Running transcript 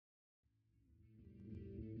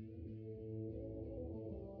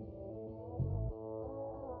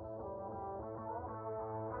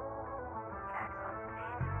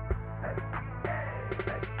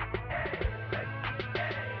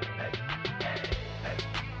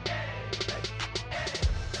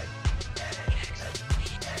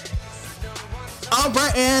All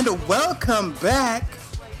right, and welcome back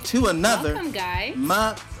to another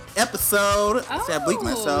episode. Oh, See, I bleeped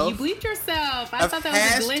myself. You bleeped yourself. I thought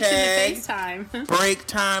that was a glitch in the FaceTime. Break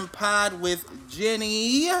Time Pod with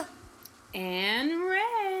Jenny. And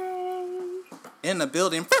Ray. In the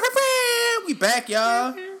building. We back,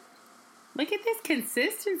 y'all. Look at this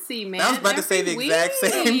consistency, man. I was about to say the exact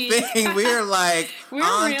same thing. We're like We're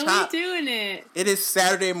on really top. doing it. It is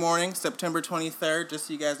Saturday morning, September 23rd, just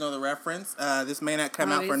so you guys know the reference. This may not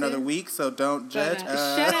come out for another week, so don't judge.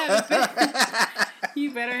 Shut up.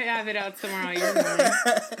 You better have it out tomorrow. You're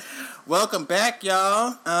right. Welcome back,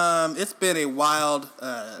 y'all. It's been a wild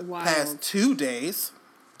past 2 days.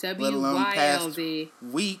 Let alone past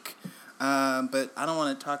week. But I don't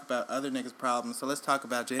want to talk about other niggas' problems, so let's talk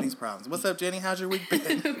about Jenny's problems. What's up, Jenny? How's your week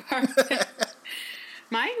been?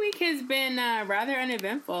 My week has been rather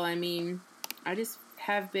uneventful. I mean, I just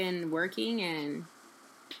have been working and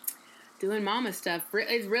doing mama stuff.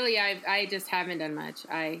 It's really, I just haven't done much.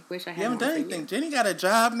 I wish I had. You haven't done anything. Jenny got a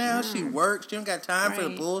job now. She works. She don't got time for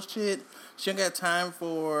the bullshit. She don't got time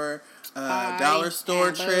for dollar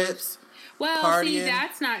store trips. Well, partying. See,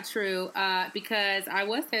 that's not true because I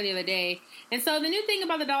was there the other day. And so the new thing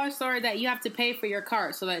about the dollar store is that you have to pay for your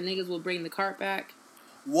cart so that niggas will bring the cart back.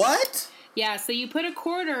 What? Yeah, so you put a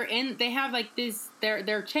quarter in. They have like this,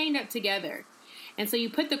 they're chained up together. And so you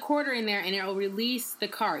put the quarter in there and it'll release the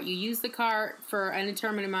cart. You use the cart for an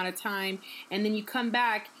undetermined amount of time and then you come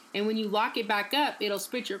back and when you lock it back up, it'll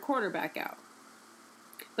spit your quarter back out.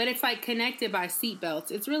 But it's like connected by seat belts.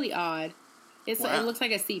 It's really odd. It looks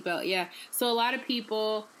like a seatbelt, yeah. So a lot of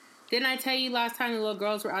people, didn't I tell you last time the little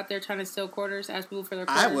girls were out there trying to steal quarters, ask people for their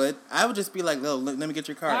quarters? I would just be like, let me get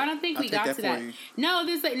your card. I don't think we got to that. No,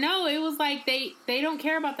 it was like they don't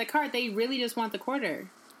care about the cart. They really just want the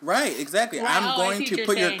quarter. Right, exactly. Right. I'm going to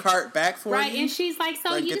put your cart back for you. Right, and she's like,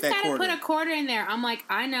 so you just got to put a quarter in there. I'm like,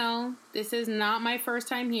 I know. This is not my first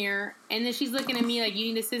time here. And then she's looking at me like,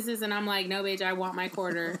 you need assistance? And I'm like, no, bitch, I want my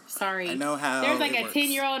quarter. Sorry. I know how There's like a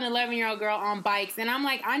 10-year-old and 11-year-old girl on bikes. And I'm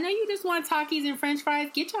like, I know you just want Takis and french fries.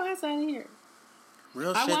 Get your ass out of here.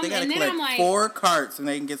 Real shit. They got to collect 4 carts and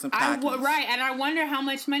they can get some Takis. Right, and I wonder how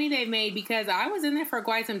much money they've made because I was in there for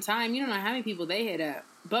quite some time. You don't know how many people they hit up.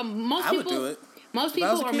 But most people... I would do it. Most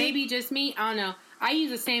people, or maybe just me, I don't know. I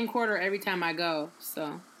use the same quarter every time I go,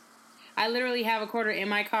 so I literally have a quarter in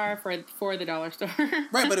my car for the dollar store.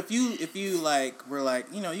 Right, but if you like were like,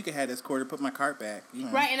 you can have this quarter, put my cart back.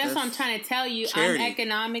 Right, and that's what I'm trying to tell you. Charity. I'm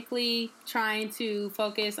economically trying to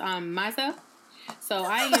focus on myself, so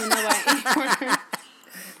I didn't even know about any quarter.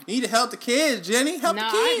 You need to help the kids, Jenny. Help the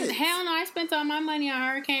kids. Hell no, I spent all my money on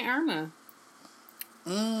Hurricane Irma. I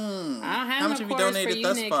don't have How much have you donated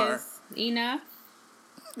thus far? Enough.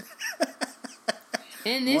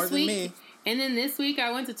 And then this week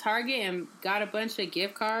I went to Target and got a bunch of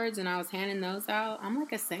gift cards and I was handing those out. I'm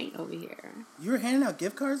like a saint over here. You were handing out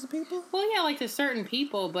gift cards to people? Well, yeah, like to certain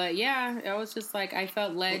people, but yeah, I was just like I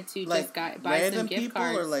felt led to just buy some gift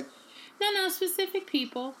cards. Or like No, specific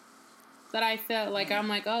people that I felt like I'm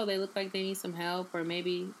like, oh, they look like they need some help or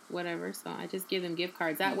maybe whatever. So I just give them gift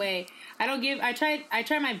cards. That way, I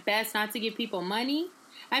try my best not to give people money.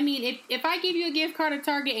 I mean, if I give you a gift card at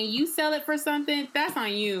Target and you sell it for something, that's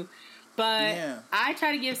on you. But I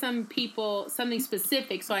try to give some people something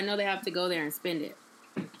specific so I know they have to go there and spend it.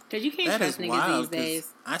 Because you can't trust niggas these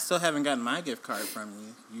days. I still haven't gotten my gift card from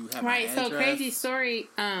you. You have my address. So crazy story.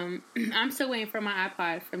 I'm still waiting for my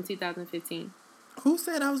iPod from 2015. Who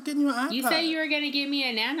said I was getting you an iPod? You said you were going to give me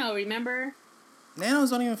a Nano, remember? Nanos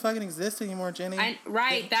don't even fucking exist anymore, Jenny.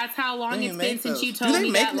 That's how long it's been since you told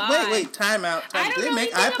me that lie. Wait, time out. Do they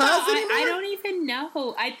make iPods anymore? I don't even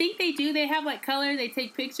know. I think they do. They have like color. They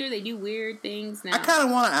take pictures. They do weird things now. I kind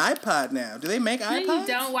of want an iPod now. Do they make iPods? No, you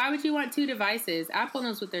don't. Why would you want 2 devices? Apple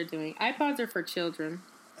knows what they're doing. iPods are for children.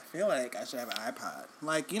 I feel like I should have an iPod.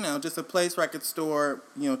 Like, just a place where I could store,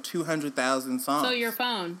 200,000 songs. So your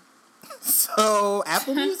phone. So,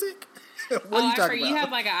 Apple Music? What are you talking about? You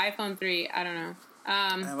have like an iPhone 3. I don't know.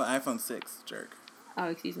 I have an iPhone 6, jerk. Oh,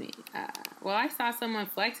 excuse me. Well, I saw someone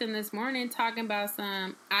flexing this morning talking about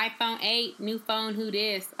some iPhone 8, new phone, who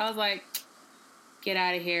this? I was like, get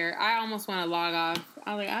out of here. I almost want to log off.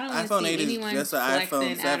 I was like, I don't want to see anyone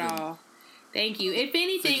flexing at all. Thank you. If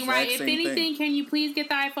anything, can you please get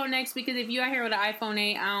the iPhone next? Because if you out here with an iPhone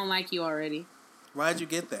 8, I don't like you already. Why'd you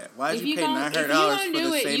get that? Why'd you pay $900 for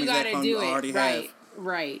the same exact phone you already have?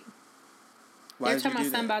 Right. They're talking about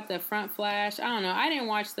something about the front flash. I don't know. I didn't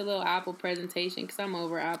watch the little Apple presentation because I'm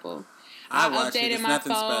over Apple. I updated my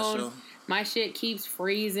phone. Special. My shit keeps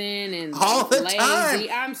freezing and all the lazy. time.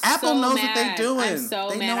 I'm Apple so knows mad. what they're doing. I'm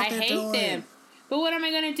so mad. I hate them. But what am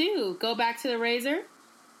I gonna do? Go back to the Razr?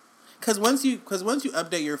 Because once you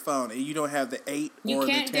update your phone and you don't have the 8 or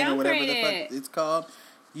the 10 or whatever the fuck it's called,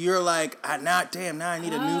 you're like, now I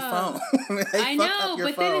need a new phone. I know,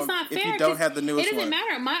 but then it's not fair if you don't have the newest one. It doesn't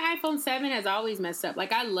matter. My iPhone 7 has always messed up.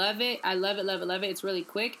 Like, I love it. I love it, love it, love it. It's really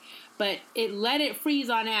quick. But let it freeze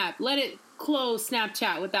on app. Let it close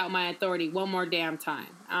Snapchat without my authority one more damn time.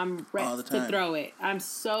 I'm ready to throw it. I'm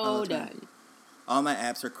so done. All my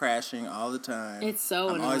apps are crashing all the time. It's so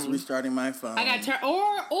annoying. I'm always restarting my phone. I got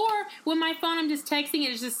or when my phone I'm just texting,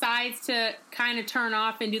 it decides to kind of turn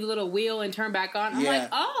off and do the little wheel and turn back on. I'm like,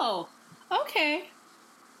 oh, okay.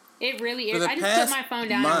 It really is. I just put my phone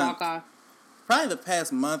down and walk off. Probably the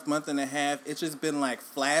past month and a half, it's just been like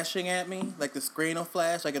flashing at me, like the screen will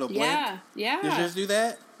flash, like it'll blink. Yeah. Does yours do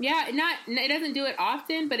that? Yeah, it doesn't do it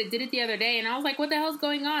often, but it did it the other day, and I was like, what the hell's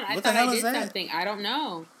going on? I thought I did something. I don't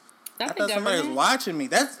know. I thought somebody was watching me.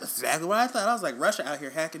 That's exactly what I thought. I was like, Russia out here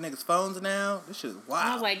hacking niggas' phones now. This shit is wild.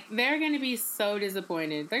 I was like, they're going to be so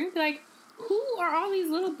disappointed. They're going to be like, who are all these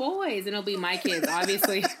little boys? And it'll be my kids,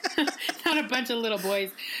 obviously. Not a bunch of little boys.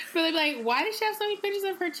 But they'll be like, why does she have so many pictures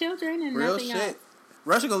of her children and real nothing shit. else?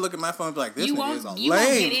 Russia gonna look at my phone and be like, this nigga is a lame. You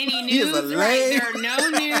won't get any news, right? There are no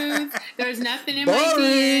news. There's nothing in my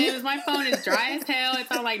DMs. My phone is dry as hell.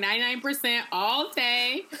 It's on like 99% all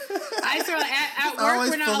day. I swear, at work,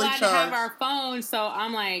 we're not allowed to have our phones. So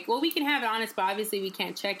I'm like, well, we can have it on us, but obviously we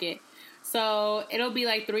can't check it. So it'll be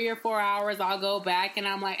like 3 or 4 hours. I'll go back and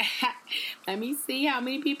I'm like, let me see how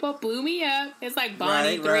many people blew me up. It's like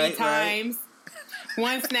Bonnie three times.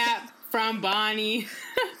 One snap from Bonnie.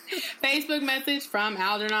 Facebook message from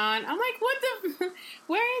Algernon. I'm like, what the?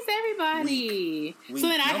 Where is everybody? Weak. So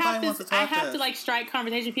then I have to like strike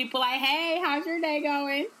conversation. People like, hey, how's your day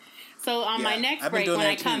going? So on my next break, when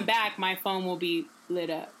I come back, my phone will be lit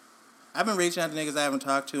up. I've been reaching out to niggas I haven't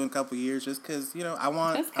talked to in a couple of years just because, I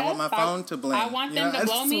want my phone to blink. I want them to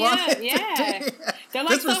blow me up. Yeah. They're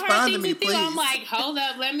like, so hard things to do. I'm like, hold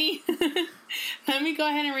up, let me go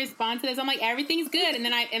ahead and respond to this. I'm like, everything's good. And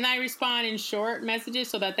then I respond in short messages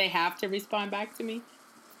so that they have to respond back to me.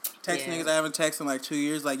 Text niggas I haven't texted in like 2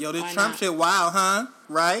 years. Like, yo, this Trump shit wild, huh?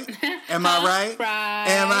 Right? Am I right? Right.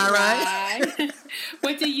 Am I right?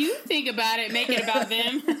 What do you think about it? Make it about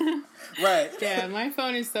them. Right. Yeah, my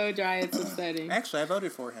phone is so dry, it's upsetting. Actually, I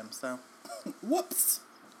voted for him, so. Whoops.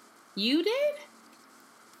 You did?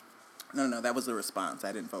 No, that was the response.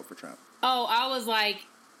 I didn't vote for Trump. Oh, I was like...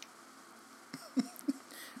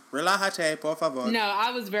 Relájate, por favor. No,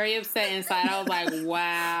 I was very upset inside. I was like,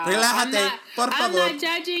 wow. Relájate, por favor. I'm not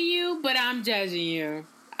judging you, but I'm judging you.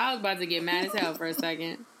 I was about to get mad as hell for a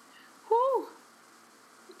second. Whew.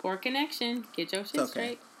 Poor connection. Get your shit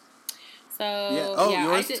straight. So,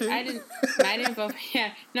 yours too? I didn't vote.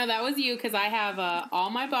 Yeah. No, that was you because I have all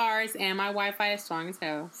my bars and my Wi-Fi is strong as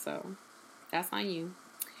hell. So, that's on you.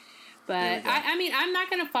 But, I mean, I'm not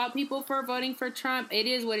going to fault people for voting for Trump. It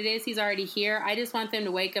is what it is. He's already here. I just want them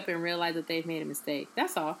to wake up and realize that they've made a mistake.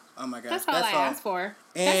 That's all. Oh, my gosh. That's all I ask for.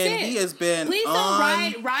 And that's it. He has been Please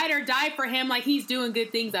don't ride or die for him like he's doing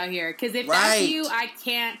good things out here. Because if that's you, I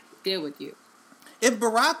can't deal with you. If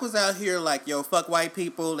Barack was out here like, yo, fuck white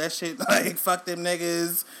people, that shit, like, fuck them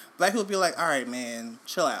niggas, black people would be like, all right, man,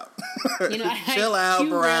 chill out. Chill out, Barack.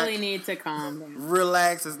 You really need to calm down.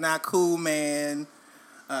 Relax, it's not cool, man.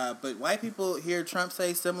 But white people hear Trump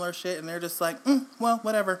say similar shit, and they're just like, well,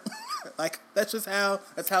 whatever. Like, that's things are.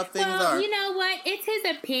 Well, you know what? It's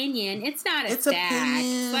his opinion. It's not a fact.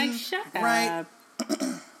 Opinion. Like, shut up. Right.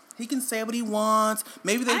 He can say what he wants.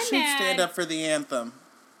 Maybe they should stand up for the anthem.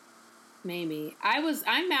 Maybe.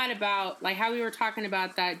 I'm mad about, like, how we were talking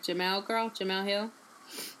about that Jamel Hill,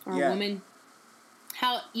 woman.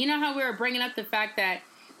 How we were bringing up the fact that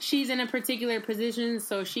she's in a particular position,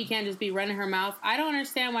 so she can't just be running her mouth. I don't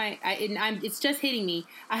understand why, it's just hitting me.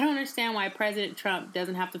 I don't understand why President Trump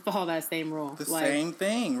doesn't have to follow that same rule. The same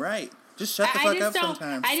thing, right. Just shut the fuck up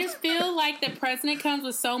sometimes. I just feel like the president comes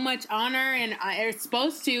with so much honor and is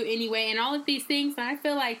supposed to anyway, and all of these things. And I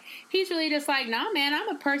feel like he's really just like, nah, man, I'm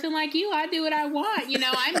a person like you. I do what I want.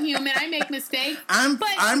 I'm human. I make mistakes. I'm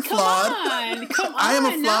flawed. Come on. I am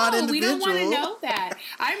a flawed individual. We don't want to know that.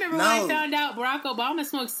 I remember when I found out Barack Obama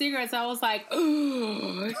smoked cigarettes, I was like,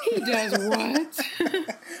 oh, he does what?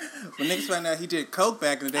 When niggas found out he did coke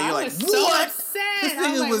back in the day, you're like, what? So upset. This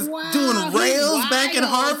nigga was doing rails back in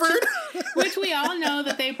Harvard. Which we all know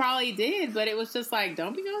that they probably did, but it was just like,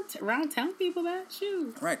 don't be going around telling people that.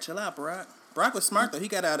 Shoot. Right, chill out, Barack. Barack was smart, though. He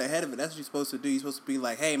got out ahead of it. That's what you're supposed to do. You're supposed to be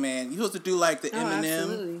like, hey, man, you're supposed to do like the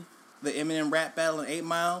Eminem rap battle in 8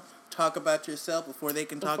 Mile. talk about yourself before they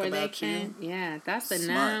can talk about you. Yeah, that's the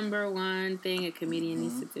number one thing a comedian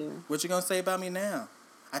needs to do. What you gonna say about me now?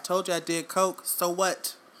 I told you I did coke. So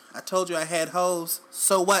what? I told you I had hoes.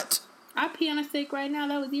 So what? I pee on a stick right now.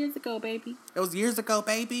 That was years ago, baby. It was years ago,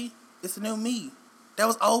 baby. It's a new me. That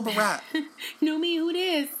was old Barack. New me, who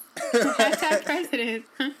this? Hashtag president.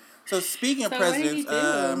 So speaking of presidents,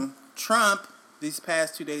 Trump these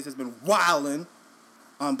past 2 days has been wilding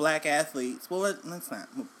on black athletes. Well, let's not.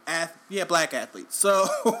 Black athletes. So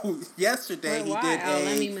yesterday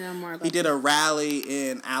he did a rally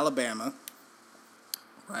in Alabama,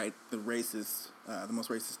 right? The most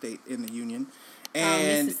racist state in the union,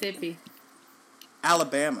 and Mississippi.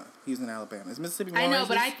 Alabama. He's in Alabama. Is Mississippi more racist? I know,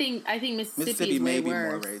 but I think Mississippi may be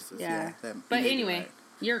more racist. Yeah. But anyway, right.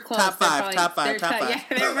 You're close. Top five. Yeah,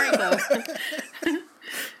 they're very close.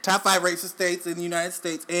 Top 5 racist states in the United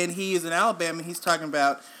States. And he is in Alabama. He's talking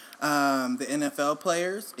about the NFL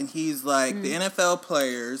players. And he's like, the NFL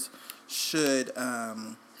players should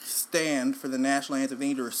stand for the national anthem. They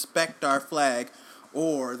need to respect our flag.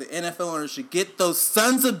 Or the NFL owners should get those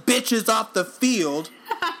sons of bitches off the field.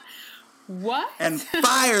 What? And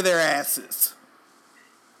fire their asses.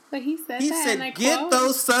 But he said get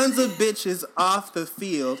those sons of bitches off the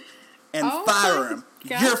field and fire them.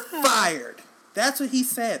 God. You're fired. That's what he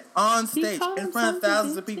said on stage in front of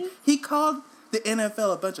thousands of people. He called the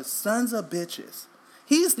NFL a bunch of sons of bitches.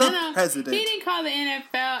 He's the president. He didn't call the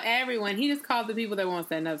NFL everyone. He just called the people that won't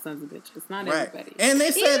stand up sons of bitches. Not everybody. And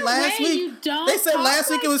they said last week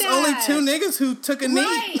it was only 2 niggas who took a knee.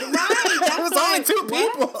 Right. It was only 2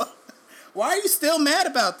 people. Why are you still mad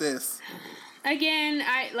about this? Again,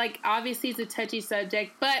 obviously it's a touchy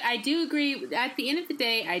subject, but I do agree, at the end of the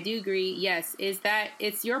day, yes, is that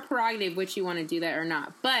it's your prerogative which you want to do that or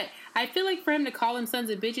not. But I feel like for him to call them sons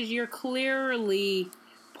of bitches, you're clearly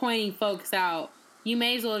pointing folks out. You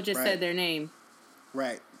may as well have just said their name.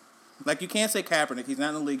 Right. Like, you can't say Kaepernick, he's not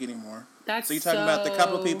in the league anymore. So you're talking about the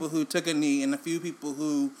couple of people who took a knee and a few people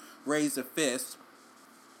who raised a fist,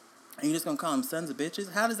 and you're just going to call them sons of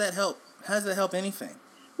bitches? How does that help? How does that help anything?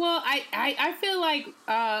 Well, I feel like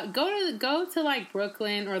go to like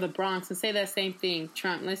Brooklyn or the Bronx and say that same thing,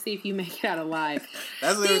 Trump. Let's see if you make it out alive.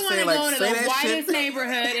 That's what they were saying. Like, go to the whitest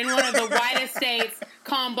neighborhood in one of the whitest states,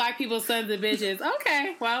 calling black people sons of bitches.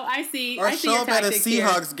 Okay, well, I see. Or show up at a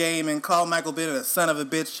Seahawks here. Game and call Michael Bennett a son of a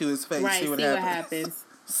bitch to his face. Right, see what happens.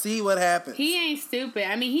 See what happens. He ain't stupid.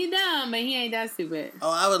 I mean, he dumb, but he ain't that stupid.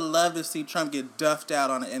 Oh, I would love to see Trump get duffed out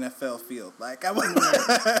on an NFL field. Like, I would.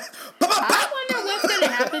 I wonder what's going to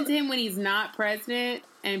happen to him when he's not president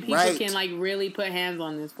and people can, like, really put hands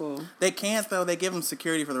on this fool. They can't, though. They give him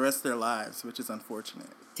security for the rest of their lives, which is unfortunate.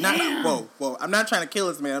 Damn. Whoa. I'm not trying to kill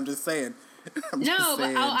this man. I'm just saying. I didn't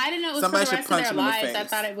know it was for the rest of their lives. I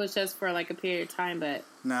thought it was just for, like, a period of time, but...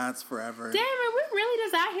 Nah, it's forever. Damn, are we really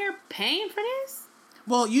just out here paying for this?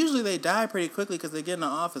 Well, usually they die pretty quickly because they get in the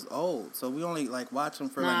office old. So we only watch them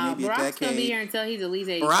for maybe Barack's a decade. Barack's gonna be here until he's at least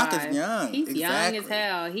 85. Barack is young. He's young as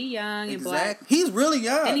hell. He's young and black. He's really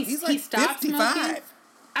young. And he's like 55. Smoking.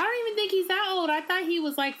 I don't even think he's that old. I thought he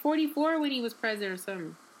was like 44 when he was president or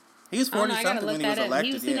something. He was 40-something when he was elected.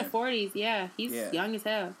 He was in the 40s. Yeah, he's young as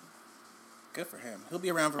hell. Good for him. He'll be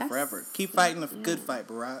around for forever. Keep fighting the good fight,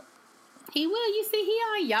 Barack. He will. You see, he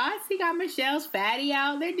on yachts. He got Michelle's fatty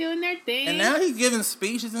out. They're doing their thing. And now he's giving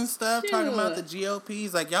speeches and stuff, talking about the GOP.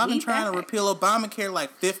 He's like, y'all been trying to repeal Obamacare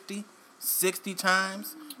like 50, 60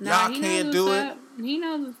 times. Y'all can't do it. He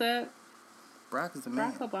knows what's up. Barack is the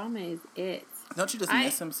man. Barack Obama is it. Don't you just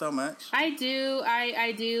miss him so much? I do.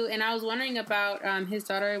 I do. And I was wondering about his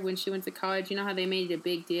daughter when she went to college. You know how they made a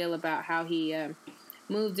big deal about how he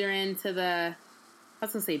moved her into the, I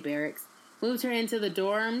was going to say barracks, moved her into the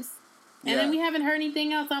dorms. And then we haven't heard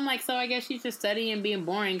anything else. I'm like, so I guess she's just studying and being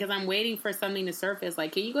boring because I'm waiting for something to surface.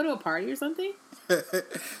 Like, can you go to a party or something?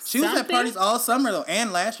 She was at parties all summer, though,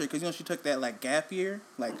 and last year because, she took that, gap year.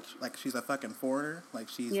 Like she's a fucking foreigner. Like,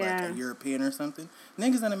 she's, a European or something.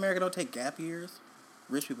 Niggas in America don't take gap years.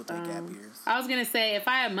 Rich people take gap years. I was going to say, if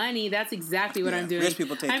I have money, that's exactly what I'm doing. Rich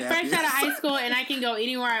people take gap years. I'm fresh out of high school, and I can go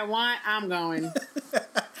anywhere I want. I'm going.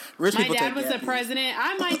 Rich My dad was the president.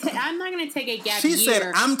 I'm not going to take a gap year. She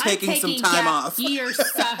said, I'm taking some time off. Years,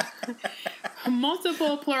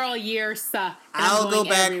 multiple plural years. I'll go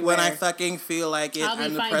back everywhere. When I fucking feel like it. I'll be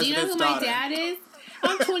I'm fine. the president's Do you know who daughter. my dad is?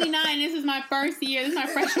 I'm 29. This is my first year. This is my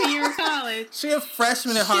freshman year of college. She a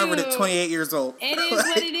freshman at Harvard at 28 years old. It is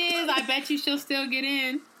what it is. I bet you she'll still get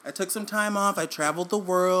in. I took some time off. I traveled the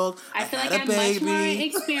world. I feel like I'm much more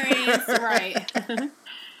experienced. Right.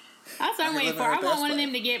 That's what I'm waiting for. I want one of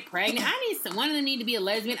them to get pregnant. One of them need to be a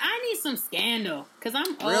lesbian. I need some scandal because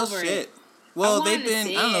I'm over it. Well, they've been,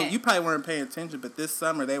 I don't know, you probably weren't paying attention, but this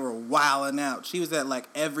summer they were wilding out. She was at like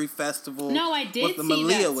every festival. No, I did see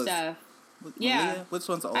that stuff. Yeah. Malia? Which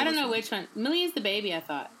one's the oldest? I don't know which one. Malia's the baby, I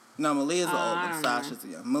thought. No, Malia's the old one. Sasha's the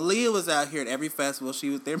young. Malia was out here at every festival.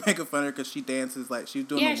 They're making fun of her because she dances like she's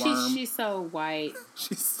doing the worm. Yeah, she's so white.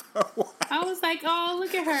 She's so white. I was like, oh,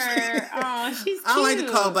 look at her. Oh, she's cute. I don't like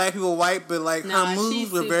to call black people white, but like her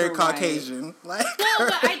moves were very Caucasian. Like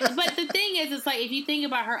but the thing is, it's like if you think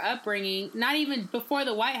about her upbringing, not even before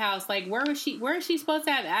the White House, like where is she supposed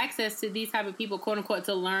to have access to these type of people, quote unquote,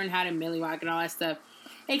 to learn how to Millie Rock and all that stuff?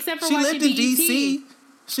 Except for she watching lived in BET. DC.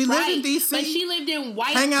 She lived in DC. But she lived in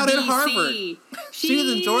white Hang out DC. at Harvard. She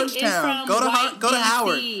was in Georgetown. Go to Howard.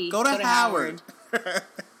 Go to Howard.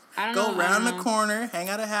 I don't know. Go around the corner. Hang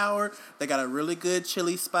out at Howard. They got a really good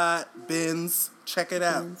chili spot. Ben's. Check it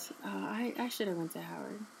out. I should have went to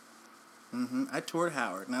Howard. I toured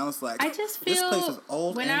Howard, and I was like, I just feel this place is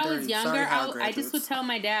old when and I was dirty. younger, Sorry, I just would tell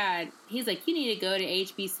my dad, he's like, you need to go to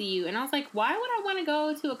HBCU. And I was like, why would I want to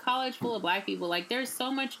go to a college full of black people? Like, there's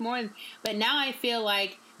so much more. But now I feel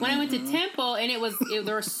like when I went to Temple, and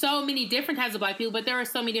there were so many different types of black people, but there were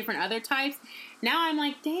so many different other types. Now I'm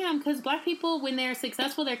like, damn, because black people, when they're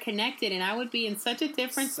successful, they're connected, and I would be in such a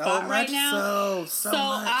different spot right now. So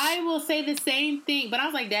I will say the same thing. But I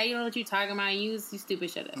was like, Dad, you know what you're talking about? You stupid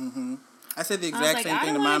shut up. I said the exact same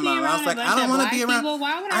thing to my mom. I was like, I don't want to be around.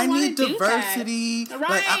 Why would I need diversity.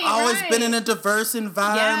 Like, I've always been in a diverse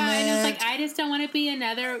environment. Yeah, and it's like, I just don't want to be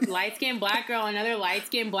another light-skinned black girl, another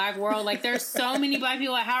light-skinned black world. Like, there's so many black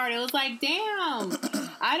people at Howard. It was like, damn,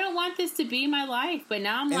 I don't want this to be my life. But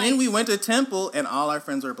now I'm like... And then we went to Temple, and all our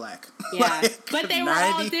friends were black. Yeah, but they were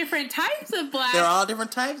all different types of black. They're all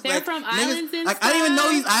different types. They're from islands and stuff. I didn't even know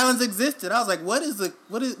these islands existed. I was like, where was it?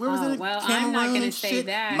 Well, Cameroon, I'm not going to say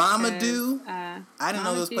that. Mamadou. I didn't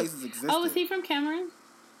know those places existed. Oh, was he from Cameroon?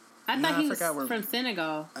 I thought he was from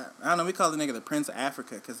Senegal. I don't know. We call the nigga the Prince of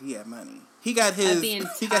Africa because he had money. He got his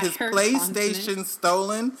PlayStation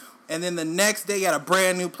stolen, and then the next day he got a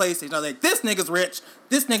brand new PlayStation. I was like, this nigga's rich.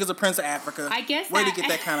 This nigga's a Prince of Africa. I guess where'd he get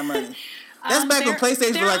that kind of money? That's back when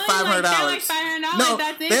PlayStations were like $500. No,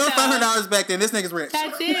 they were $500 back then. This nigga's rich.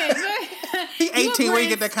 That's it. He 18. Where you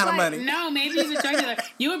get that kind of money? No, maybe he's a drug dealer.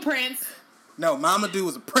 You a prince. No, Mamadou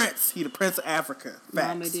was a prince. He the Prince of Africa.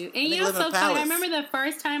 Facts. Mamadou. And you know what's so funny? I remember the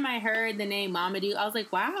first time I heard the name Mamadou, I was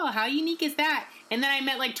like, wow, how unique is that? And then I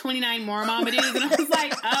met like 29 more Mamadous, and I was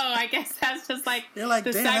like, oh, I guess that's just like,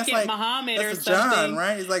 the second Muhammad or something. That's John,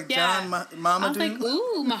 right? He's like John Mamadou. I was like,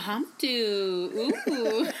 ooh, Mahamadou.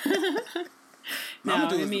 Ooh. No,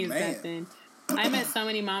 it means nothing. I met so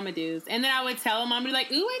many Mamadous. And then I would tell a Mamadou, like,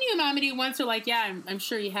 ooh, I knew a Mamadou once. Or like, yeah, I'm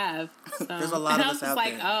sure you have. So. There's a lot of us out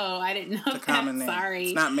there. And I was like, oh, I didn't know that. Common name. Sorry.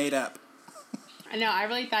 It's not made up. No, I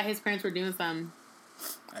really thought his parents were doing something.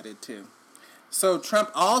 I did too. So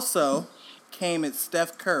Trump also came at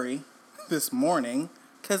Steph Curry this morning.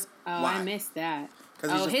 Why? I missed that.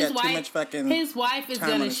 Because he's just got too much fucking his wife is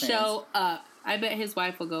going to show up. I bet his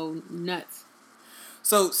wife will go nuts.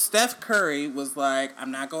 So Steph Curry was like, I'm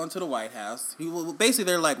not going to the White House. Basically,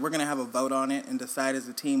 they're like, we're going to have a vote on it and decide as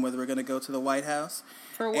a team whether we're going to go to the White House.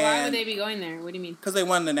 Why would they be going there? What do you mean? Because they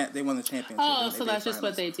won the championship. Oh, so that's just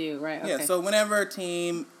what they do, right? Okay. Yeah, so whenever a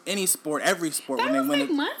team, any sport, every sport. That was like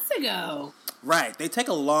months ago. Right. They take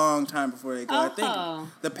a long time before they go. I think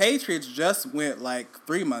the Patriots just went like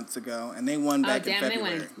 3 months ago, and they won back in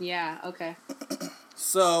February. They won. Yeah, okay.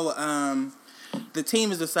 So, the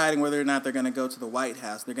team is deciding whether or not they're going to go to the White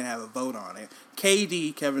House. They're going to have a vote on it.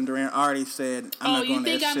 KD, Kevin Durant, already said, I'm not going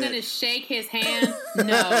to that shit. Oh, you think I'm going to shake his hand?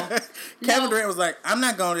 No. Kevin Durant was like, I'm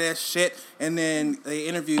not going to that shit. And then they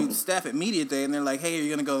interviewed Steph at Media Day, and they're like, hey, are you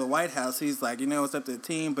going to go to the White House? He's like, it's up to the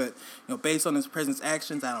team, but, based on his president's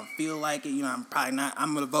actions, I don't feel like it. I'm probably not.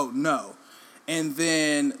 I'm going to vote no. And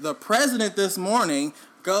then the president this morning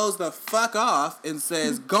goes the fuck off and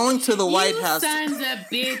says, going to the White House. Sons of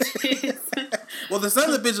bitches. Well, the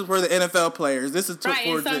sons of bitches were the NFL players. This is right.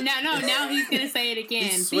 And so now he's gonna say it again.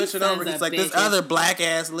 He's switching over. He's like, this other black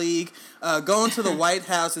ass league. Going to the White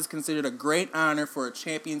House is considered a great honor for a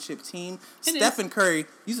championship team. Stephen Curry,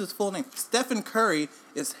 use his full name. Stephen Curry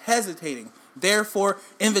is hesitating. Therefore,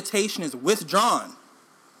 invitation is withdrawn.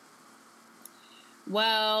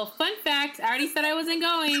 Well, fun fact, I already said I wasn't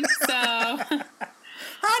going, so.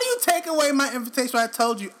 How do you take away my invitation? I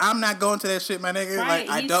told you I'm not going to that shit, my nigga. Right,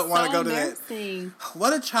 I don't want to go to that.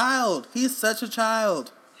 What a child! He's such a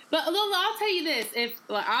child. But look, I'll tell you this: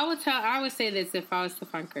 I would say this if I was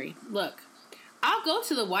Stephen Curry. Look, I'll go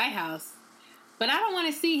to the White House, but I don't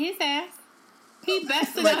want to see his ass. He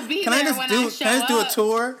best to not be there when I show up. Can I just do a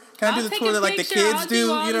tour? Can I do the tour that like the kids do? You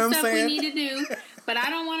know what I'm saying? We need to do. But I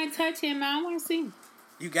don't want to touch him. I don't want to see him.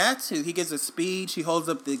 You got to. He gets a speech. He holds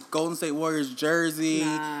up the Golden State Warriors jersey.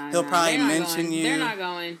 He'll probably mention you. They're not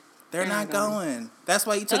going. They're not going. That's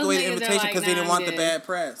why he took away the invitation, because they didn't want the bad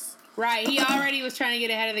press. Right. He already was trying to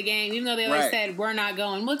get ahead of the game, even though they always said, we're not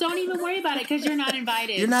going. Well, don't even worry about it, because you're not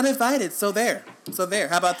invited. You're not invited. So there.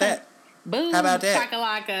 How about that? Boom. How about that?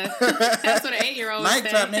 Chakalaka. That's what an 8-year-old said.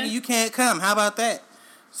 Mic drop, nigga. You can't come. How about that?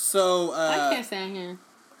 So, I can't stand him.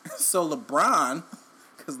 So LeBron,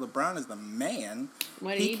 because LeBron is the man,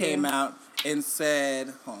 he came out and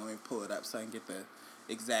said, hold on, let me pull it up so I can get the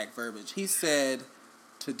exact verbiage. He said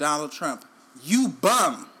to Donald Trump, "You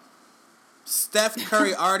bum. Steph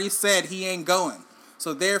Curry already said he ain't going.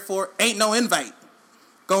 So therefore, ain't no invite.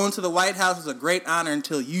 Going to the White House was a great honor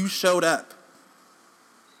until you showed up."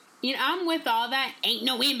 You know, I'm with all that. Ain't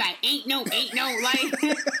no invite. Ain't no. Like,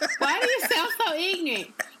 why do you sound so ignorant?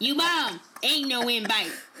 You bum. Ain't no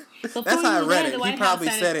invite. Before that's how I read it. He probably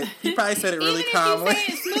said it. He probably said it really calmly. Even if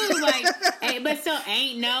you say it smooth, like, hey, but still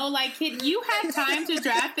ain't no. Like, kid, you had time to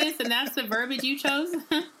draft this, and that's the verbiage you chose.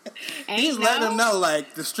 He's letting them know,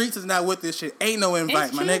 like, the streets is not with this shit. Ain't no invite,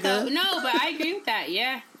 it's my true, nigga. Though. No, but I agree with that.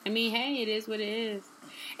 Yeah, I mean, hey, it is what it is.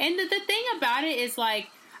 And the thing about it is, like,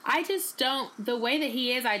 I just don't. The way that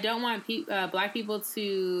he is, I don't want black people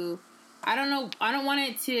to. I don't know. I don't want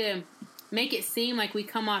it to make it seem like we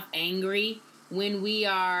come off angry when we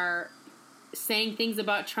are saying things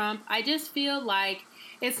about Trump. I just feel like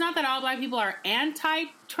it's not that all black people are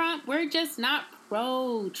anti-Trump. We're just not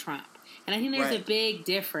pro-Trump. And I think there's a big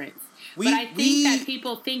difference. But I think that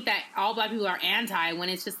people think that all black people are anti when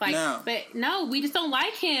it's just like, but no, we just don't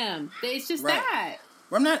like him. It's just that.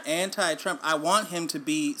 Well, I'm not anti-Trump. I want him to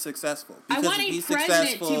be successful. I want a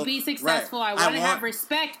president to be successful. Right. I want to have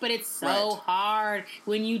respect, but it's so hard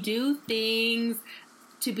when you do things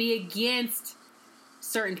to be against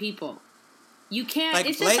certain people. You can't. Like,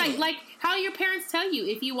 it's just like how your parents tell you,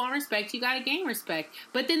 if you want respect, you got to gain respect.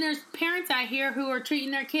 But then there's parents out here who are treating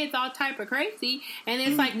their kids all type of crazy, and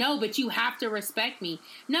it's like, no, but you have to respect me.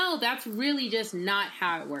 No, that's really just not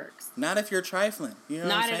how it works. Not if you're trifling. You know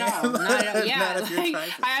not what I'm at saying? all. Not at all. Yeah, not if you're trifling.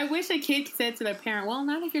 I wish a kid said to their parent, "Well,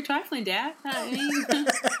 not if you're trifling, Dad."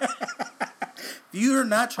 You're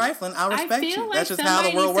not trifling. I'll respect you. Like that's just how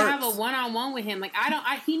the world works. Somebody needs to have a one-on-one with him. Like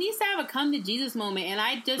he needs to have a come to Jesus moment, and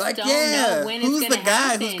I just don't know when it's going to happen. Who's the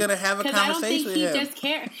guy who's going to have a conversation with him? Because I don't think he just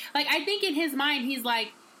cares. Like, I think in his mind, he's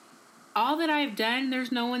like, all that I've done,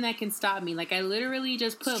 there's no one that can stop me. Like, I literally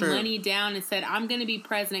just put money down and said, I'm going to be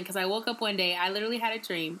president. Because I woke up one day, I literally had a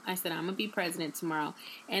dream. I said, I'm going to be president tomorrow.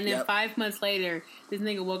 And then 5 months later, this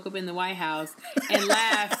nigga woke up in the White House and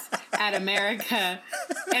laughed at America.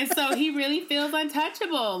 And so he really feels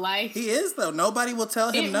untouchable. Like, he is, though. Nobody will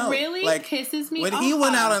tell him no. It really pisses me off. When he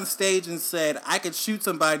went out on stage and said, I could shoot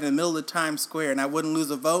somebody in the middle of Times Square and I wouldn't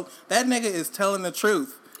lose a vote, that nigga is telling the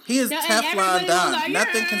truth. He is Teflon Don. Like,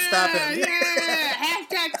 nothing can stop him. Yeah.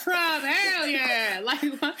 Hashtag Trump. Hell yeah. Like,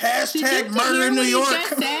 what? Hashtag murder in New York.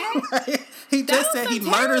 He just said he'd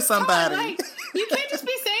murder somebody. Like, you can't just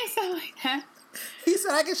be saying something like that. He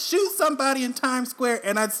said, I could shoot somebody in Times Square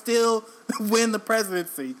and I'd still win the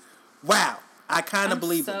presidency. Wow. I kind of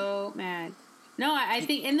believe it. I'm so mad. No, I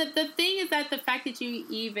think, and the thing is that the fact that you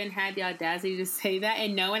even had the audacity to say that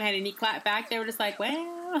and no one had any clap back, they were just like,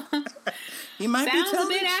 well, he might be sounds a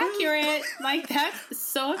bit accurate. Like, that's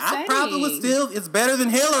so upsetting. I probably would still, it's better than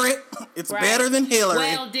Hillary. It's better than Hillary.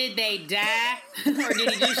 Well, did they die? Or did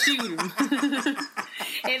he just shoot him?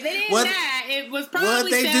 If they didn't die, it was probably what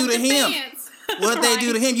they do to him. What they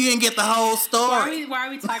do to him, you didn't get the whole story. Why are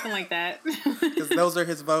we talking like that? Because those are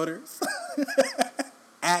his voters.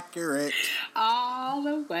 Accurate. All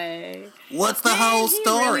the way. What's the whole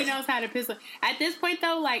story? He really knows how to piss. At this point,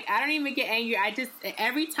 though, like, I don't even get angry. I just,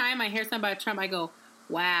 every time I hear something about Trump, I go,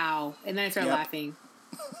 wow. And then I start laughing.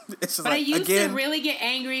 But like, I used to really get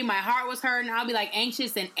angry. My heart was hurting. I'll be like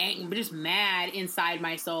anxious and just mad inside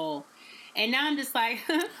my soul. And now I'm just like,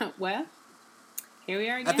 well, here we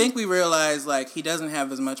are again. I think we realize, like, he doesn't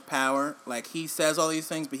have as much power. Like, he says all these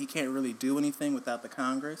things, but he can't really do anything without the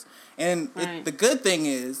Congress. And the good thing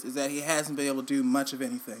is that he hasn't been able to do much of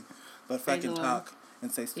anything but fucking talk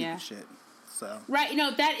and say stupid shit. So. Right, you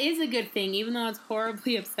know, that is a good thing, even though it's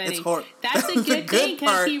horribly upsetting. That's a good thing,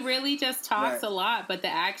 because he really just talks a lot, but the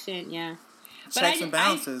action, But checks and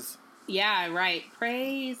balances.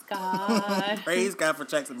 Praise God. Praise God for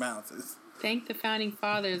checks and balances. Thank the founding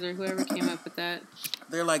fathers or whoever came up with that.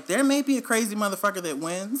 They're like, there may be a crazy motherfucker that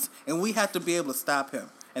wins, and we have to be able to stop him.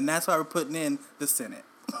 And that's why we're putting in the Senate.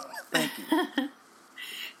 Thank you.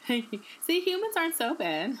 See, humans aren't so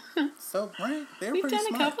bad. So, right. They're We've pretty done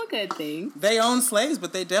smart. a couple good things. They owned slaves,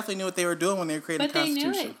 but they definitely knew what they were doing when they were creating the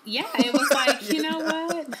Constitution. But they knew it. Yeah, it was like, you know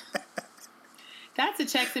what? That's a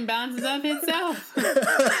checks and balances of itself.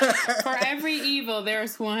 For every evil,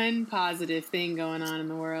 there's one positive thing going on in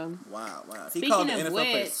the world. Wow. He called the NFL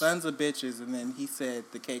players sons of bitches, and then he said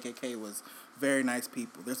the KKK was very nice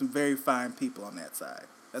people. There's some very fine people on that side.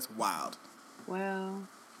 That's wild. Well,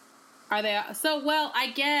 are they? So, well,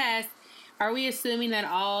 I guess, are we assuming that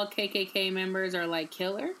all KKK members are like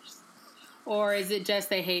killers? Or is it just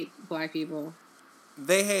they hate black people?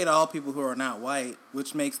 They hate all people who are not white,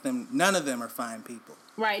 which makes them, none of them are fine people.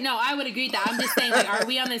 Right. No, I would agree with that. I'm just saying, like, are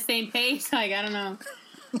we on the same page? Like, I don't know.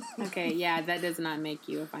 Okay, yeah, that does not make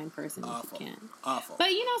you a fine person Awful. if you can't. Awful.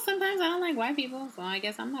 But, you know, sometimes I don't like white people, so I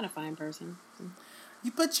guess I'm not a fine person.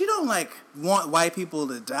 But you don't, like, want white people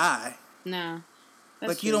to die. No.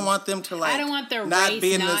 Like, you don't want them to, like, I don't want their not race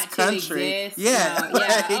be in not this country. To exist. Yeah. No, like,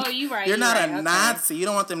 yeah. Oh, you're right. You're not right. a Nazi. You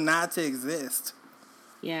don't want them not to exist.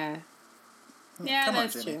 Yeah. Yeah, Come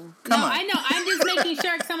that's on, true. Come on. I know. I'm just making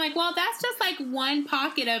sure because I'm like, well, that's just like one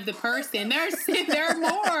pocket of the person. There are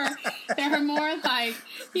more. There are more like,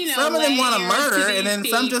 you know, some of them want to murder, and then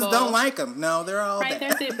people. Some just don't like them. No, they're all right,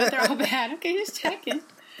 bad. But they're all bad. Okay, just checking.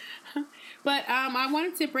 But I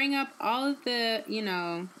wanted to bring up all of the, you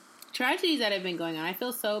know, tragedies that have been going on. I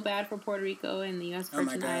feel so bad for Puerto Rico and the U.S.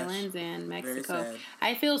 Virgin Islands and Mexico.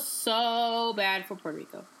 I feel so bad for Puerto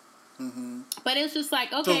Rico. Mm-hmm. But it was just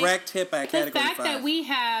like, okay. Direct hit by Category 5. The fact that we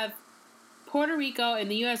have Puerto Rico and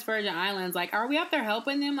the U.S. Virgin Islands, like, are we out there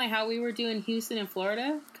helping them like how we were doing Houston and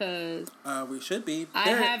Florida? Because we should be. I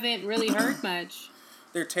haven't really heard much.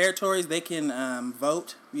 Their territories, they can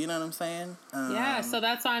vote. You know what I'm saying? Yeah, so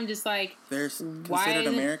that's why I'm just like, they're considered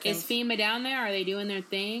Americans. Is FEMA down there? Are they doing their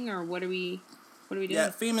thing, or what are we doing? Yeah,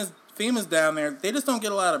 FEMA's down there. They just don't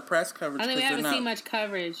get a lot of press coverage. I think we haven't seen much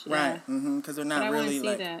coverage. Right, because they're not really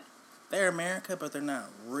like. That. They're America, but they're not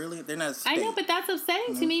really. They're not a state. I know, but that's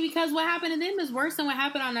upsetting to me because what happened to them is worse than what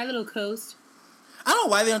happened on our little coast. I don't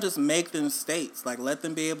know why they don't just make them states. Like, let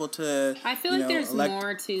them be able to. I feel like there's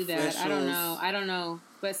more to that. Officials. I don't know.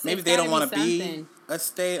 But maybe they don't want to be a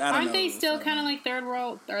state. I don't know. Aren't they still kind of like third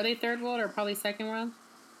world? Are they third world or probably second world?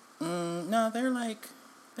 No, they're like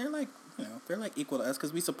equal to us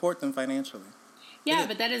because we support them financially. Yeah,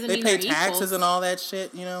 but that doesn't mean they pay taxes and all that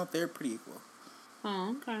shit. You know, they're pretty equal.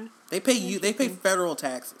 Oh, okay. They pay federal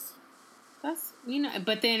taxes. That's, you know,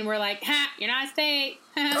 but then we're like, ha, you're not a state.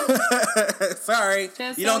 Sorry,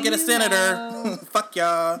 just you don't get a senator. Fuck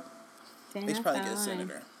y'all. Dang, they should probably get a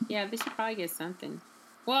senator. Yeah, they should probably get something.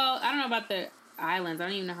 Well, I don't know about the islands. I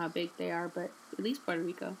don't even know how big they are, but at least Puerto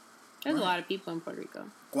Rico. There's a lot of people in Puerto Rico.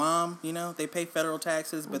 Guam, you know, they pay federal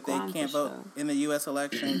taxes, but they can't vote in the U.S.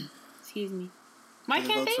 election. Excuse me. Why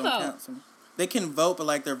can't they vote? They can vote, but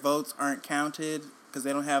like their votes aren't counted because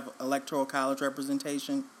they don't have electoral college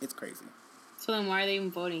representation. It's crazy. So then why are they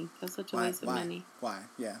even voting? That's such a waste of money. Why?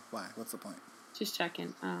 Yeah, why? What's the point? Just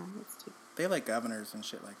checking. Oh, that's stupid. They have like governors and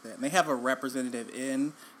shit like that. And they have a representative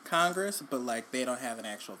in Congress, but like they don't have an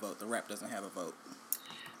actual vote. The rep doesn't have a vote.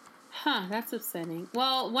 Huh, that's upsetting.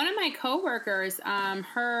 Well, one of my coworkers,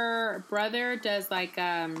 her brother does like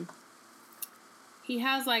he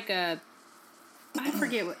has like a, I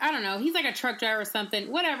forget what, I don't know. He's like a truck driver or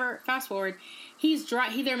something. Whatever. Fast forward.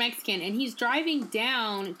 They're Mexican, and he's driving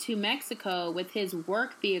down to Mexico with his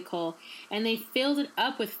work vehicle, and they filled it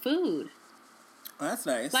up with food. Oh, that's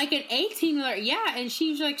nice. Like an 18-wheeler. Yeah, and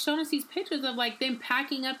she's like showing us these pictures of like them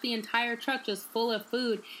packing up the entire truck just full of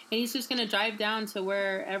food, and he's just going to drive down to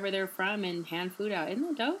wherever they're from and hand food out. Isn't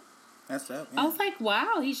that dope? That's dope. Yeah. I was like,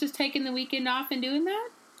 wow, he's just taking the weekend off and doing that?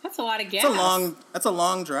 That's a lot of gas. That's a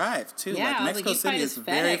long drive, too. Yeah, like Mexico City is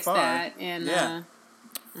very far. That and, yeah,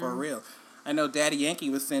 for real. I know Daddy Yankee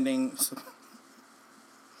was sending...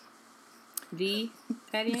 The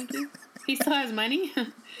Daddy Yankee? He still has money?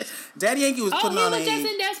 Daddy Yankee was putting on he was just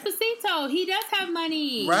in Despacito. He does have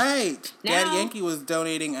money. Right. Now, Daddy Yankee was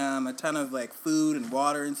donating a ton of like food and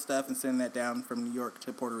water and stuff and sending that down from New York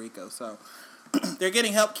to Puerto Rico. So they're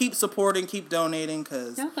getting help. Keep supporting. Keep donating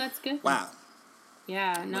because... No, that's good. Wow.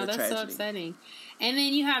 Yeah, no, that's so upsetting. And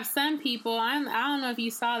then you have some people, I don't know if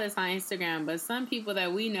you saw this on Instagram, but some people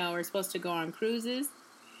that we know are supposed to go on cruises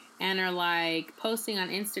and are like posting on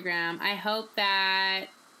Instagram, I hope that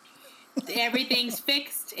everything's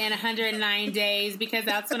fixed in 109 days because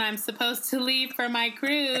that's when I'm supposed to leave for my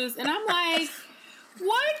cruise. And I'm like,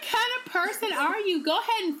 what kind of person are you? Go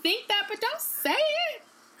ahead and think that, but don't say it.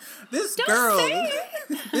 This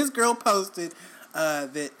girl posted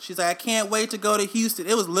that she's like, I can't wait to go to Houston.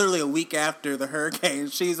 It was literally a week after the hurricane.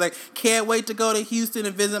 She's like, can't wait to go to Houston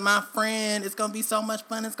and visit my friend. It's gonna be so much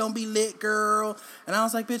fun. It's gonna be lit, girl. And I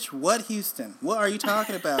was like, bitch, what Houston? What are you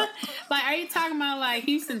talking about? Like, are you talking about like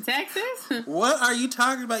Houston, Texas? What are you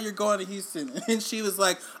talking about? You're going to Houston. And she was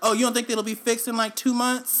like, oh, you don't think it'll be fixed in like 2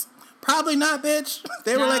 months? Probably not, bitch.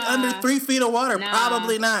 They were like under 3 feet of water.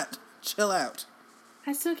 Probably not. Chill out.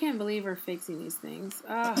 I still can't believe we're fixing these things.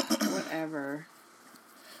 Whatever.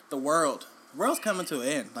 The world's coming to an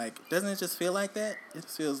end. Like, doesn't it just feel like that? It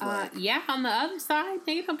feels like... Yeah, on the other side,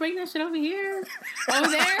 they don't bring that shit over here. Over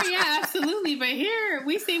there, yeah, absolutely. But here,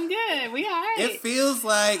 we seem good. We all right. It feels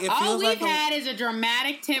like... All we've had is a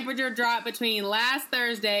dramatic temperature drop between last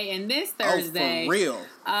Thursday and this Thursday. Oh, for real.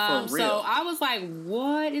 For real. So I was like,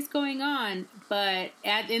 what is going on? But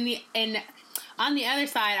on the other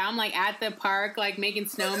side, I'm like at the park, like making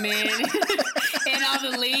snowmen and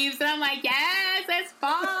all the leaves. And I'm like, yes, it's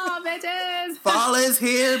fall, bitches. Fall is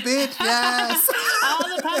here, bitch, yes.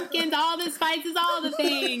 All the pumpkins, all the spices, all the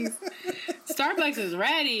things. Starbucks is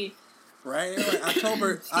ready. Right? Like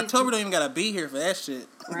October don't even got to be here for that shit.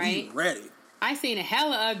 Right? We ready. I seen a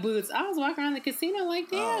hella Ugg boots. I was walking around the casino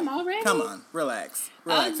like, damn, already? Come on, relax.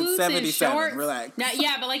 Relax. It's 77. Relax. Now,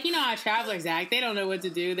 yeah, but like, you know how travelers act. They don't know what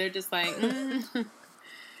to do. They're just like,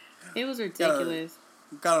 It was ridiculous.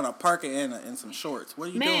 Got on a parka and some shorts. What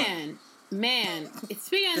are you doing? Man.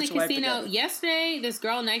 Speaking of the casino, yesterday, this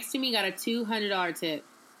girl next to me got a $200 tip.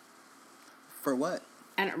 For what?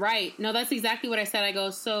 And right. No, that's exactly what I said. I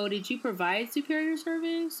go, so did you provide superior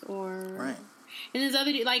service? Or... Right. And this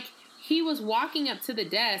other dude, like... He was walking up to the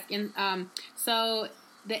desk, and so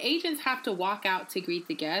the agents have to walk out to greet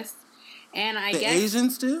the guests, and I guess... The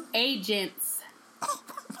agents do? Agents. Oh,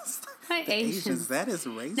 Asians. That is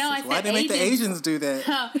racist. No, why did they make the Asians do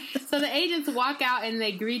that? So the agents walk out, and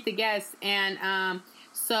they greet the guests, and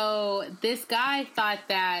so this guy thought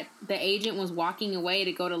that the agent was walking away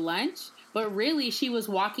to go to lunch, but really she was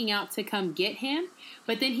walking out to come get him.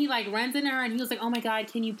 But then he, like, runs into her, and he was like, oh, my God,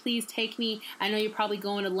 can you please take me? I know you're probably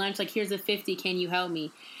going to lunch. Like, here's a $50. Can you help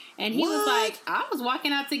me? And he was like, I was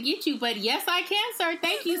walking out to get you, but yes, I can, sir.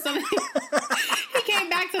 Thank you. So he came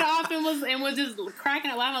back to the office and was just cracking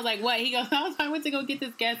up laughing. I was like, what? He goes, I went to go get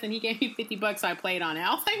this guest, and he gave me $50, so I played on it.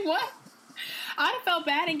 I was like, what? I'd have felt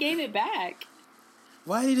bad and gave it back.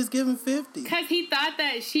 Why did he just give him $50? Because he thought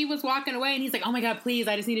that she was walking away, and he's like, oh, my God, please,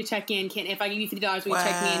 I just need to check in. If I give you $50, will you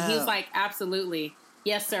check me in? He was like, absolutely.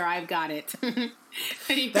 Yes, sir, I've got it.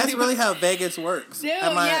 That's really how Vegas works. Dude,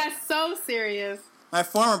 yeah, so serious. My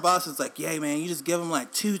former boss was like, yeah, man, you just give them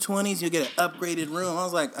like 220s, you'll get an upgraded room. I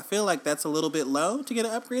was like, I feel like that's a little bit low to get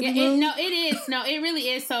an upgraded room. No, it is. No, it really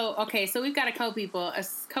is. So, okay, so we've got a couple people.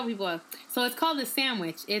 So it's called the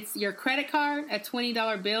sandwich. It's your credit card, a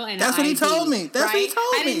 $20 bill, and that's an what ID, he told me. That's right? what he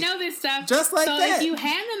told me. I didn't know this stuff. Just like that. So if you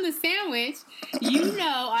hand them the sandwich, you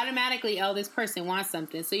know automatically, oh, this person wants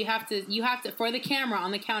something. So you have to, for the camera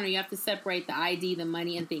on the counter, you have to separate the ID, the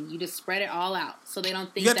money, and things. You just spread it all out so they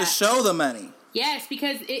don't think you have to show the money. Yes,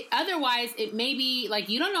 because otherwise it may be, like,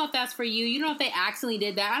 you don't know if that's for you. You don't know if they accidentally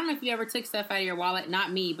did that. I don't know if you ever took stuff out of your wallet. Not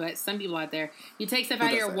me, but some people out there. You take stuff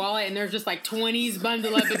out of your wallet, and there's just, like, 20s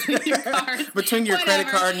bundled up between your cards. Between your credit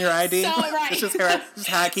card and your ID? So, right. It's just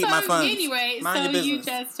how I keep my funds. Anyway, Mind your you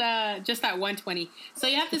just that 120. So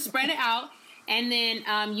you have to spread it out, and then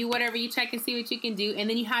you check and see what you can do, and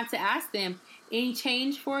then you have to ask them, any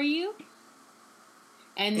change for you?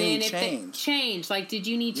 And then if they change, like, did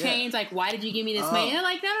you need change? Like, why did you give me this money? And they're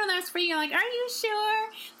like, no, that's for you. I'm like, are you sure?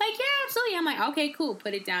 Like, yeah, absolutely. I'm like, okay, cool.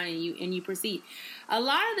 Put it down and you proceed. A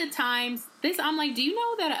lot of the times, I'm like, do you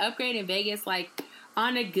know that an upgrade in Vegas, like,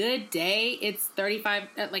 on a good day, it's $35,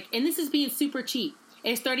 and this is being super cheap.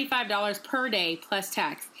 It's $35 per day plus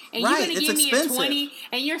tax. And you're going to give me a $20,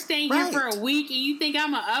 and you're staying here for a week, and you think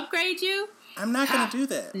I'm going to upgrade you? I'm not going to do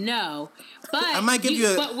that. No. But I might give you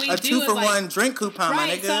a 2-for-1 drink coupon, my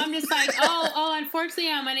nigga. So I'm just like,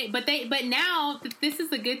 unfortunately, I'm gonna. But now this is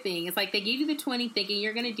the good thing. It's like they give you the 20, thinking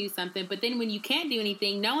you're gonna do something, but then when you can't do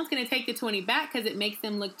anything, no one's gonna take the 20 back because it makes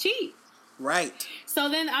them look cheap. Right. So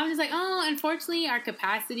then I'm just like, unfortunately, our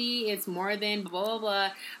capacity is more than blah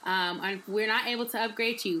blah blah. We're not able to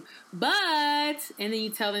upgrade you, but and then you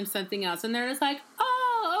tell them something else, and they're just like,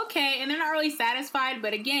 oh, okay, and they're not really satisfied.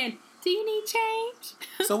 But again, do you need change?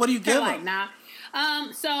 So what do you give them? Like, nah.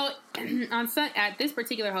 So at this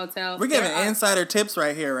particular hotel, we're giving insider tips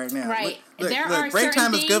right now. Right. Look, break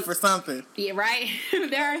time is good for something. Yeah, right.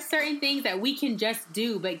 There are certain things that we can just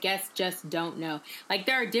do, but guests just don't know. Like,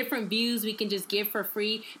 there are different views we can just give for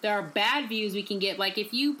free. There are bad views we can get. Like,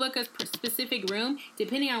 if you book a specific room,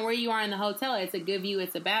 depending on where you are in the hotel, it's a good view,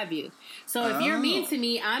 it's a bad view. So if you're mean to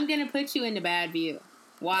me, I'm going to put you in the bad view.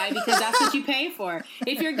 Why? Because that's what you pay for.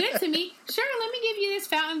 If you're good to me, sure, let me give you this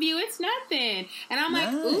fountain view. It's nothing. And I'm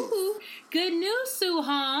like, ooh, good news, Soo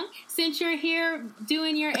Hong. Since you're here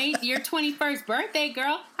doing your 21st birthday,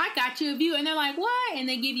 girl, I got you a view. And they're like, what? And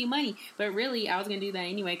they give you money. But really, I was going to do that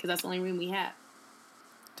anyway because that's the only room we have.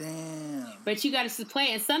 Damn. But you got to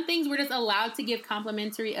play. And some things we're just allowed to give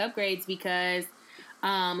complimentary upgrades because...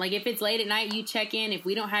 like if it's late at night, you check in. If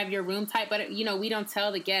we don't have your room type, but we don't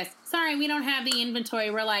tell the guests, sorry, we don't have the inventory.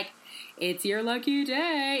 We're like, it's your lucky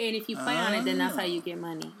day. And if you play on it, then that's how you get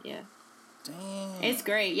money. Yeah. Damn. It's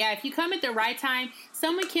great. Yeah. If you come at the right time,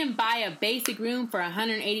 someone can buy a basic room for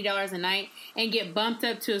 $180 a night and get bumped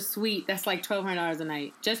up to a suite that's like $1,200 a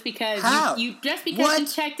night. Just because you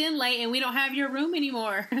checked in late and we don't have your room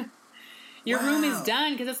anymore. Your room is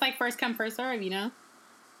done because it's like first come, first serve,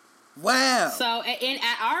 Wow. So,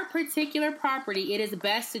 at our particular property, it is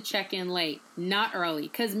best to check in late, not early.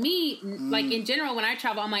 Because like in general, when I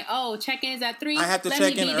travel, I'm like, oh, check-in is at 3. I have to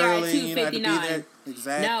check in early. At 2:59.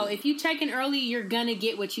 Exactly. No, if you check in early, you're going to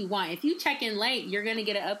get what you want. If you check in late, you're going to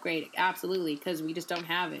get an upgrade. Absolutely, because we just don't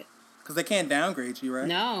have it. Because they can't downgrade you, right?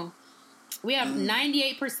 No. We have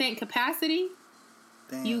 98% capacity.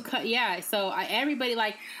 Damn. So everybody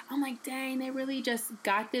I'm like, dang, they really just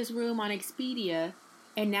got this room on Expedia.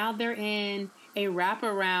 And now they're in a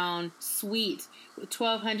wraparound suite with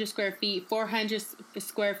 1,200 square feet, 400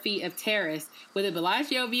 square feet of terrace with a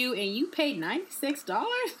Bellagio view, and you paid $96?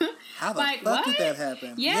 How the fuck did that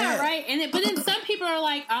happen? Yeah, right. But then some people are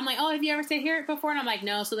like, I'm like, oh, have you ever stayed here before? And I'm like,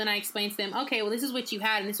 no. So then I explain to them, okay, well, this is what you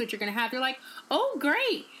had, and this is what you're going to have. They're like, oh,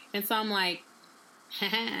 great. And so I'm like,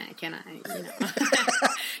 can I, can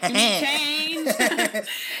we change?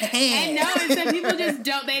 And some people just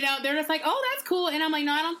they're just like, oh, that's cool. And I'm like,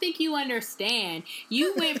 no, I don't think you understand.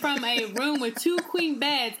 You went from a room with 2 queen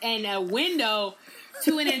beds and a window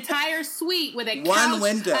to an entire suite with a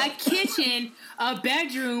couch, a kitchen, a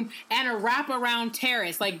bedroom, and a wraparound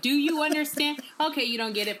terrace. Like, do you understand? Okay, you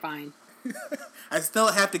don't get it, fine. I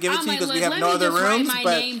still have to give it to you because we have no other rooms. Let me just write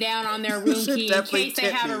my name down on their room key in case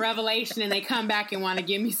they have a revelation and they come back and want to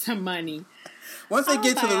give me some money. Once they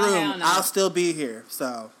get to the room, I'll still be here.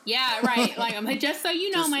 So yeah, right. Like, just so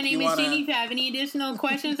you know, my name is Jenny. If you have any additional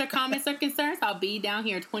questions or comments or concerns, I'll be down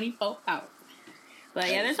here 24 hours.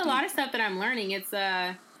 But yeah, there's a lot of stuff that I'm learning. It's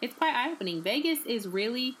quite eye opening. Vegas is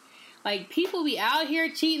really people be out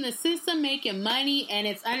here cheating the system, making money, and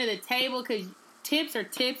it's under the table because tips are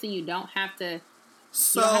tips, and you don't have to.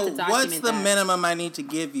 So, what's the minimum I need to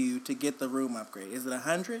give you to get the room upgrade? Is it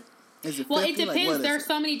 100? Is it 50? Well, it depends. There's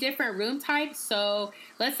so many different room types. So,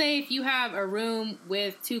 let's say if you have a room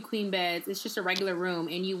with 2 queen beds, it's just a regular room,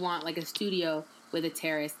 and you want a studio with a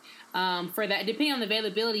terrace. For that, depending on the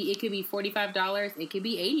availability, it could be $45, it could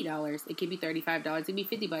be $80, it could be $35, it could be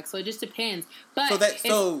 $50. So it just depends. But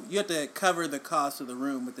so you have to cover the cost of the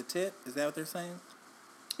room with the tip. Is that what they're saying?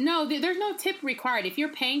 No, there's no tip required. If you're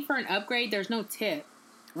paying for an upgrade, there's no tip.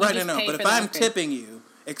 Right, I know. But if I'm tipping you,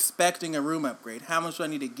 expecting a room upgrade, how much do I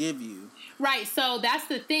need to give you? Right, so that's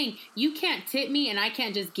the thing. You can't tip me, and I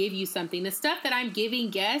can't just give you something. The stuff that I'm giving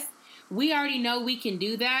guests, we already know we can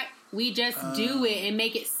do that. We just do it and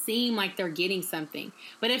make it seem like they're getting something.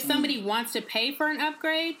 But if somebody wants to pay for an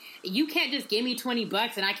upgrade, you can't just give me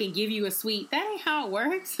 $20 and I can give you a suite. That ain't how it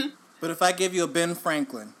works. But if I give you a Ben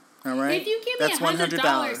Franklin... All right. If you give me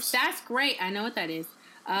 $100, that's great. I know what that is.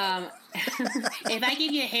 If I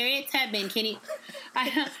give you a Harriet Tubman, Kenny,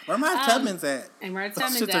 where my Tubmans at? And where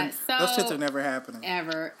Tubman's at? So those shits are never happening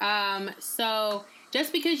ever. So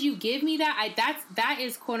just because you give me that, that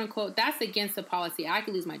is quote unquote that's against the policy. I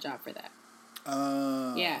could lose my job for that.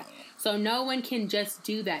 Yeah. So no one can just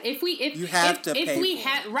do that. If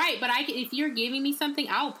you're giving me something,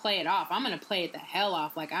 I'll play it off. I'm gonna play it the hell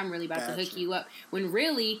off. Like I'm really about to hook you up. When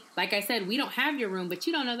really, like I said, we don't have your room, but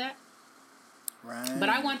you don't know that. Right. But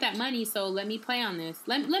I want that money, so let me play on this.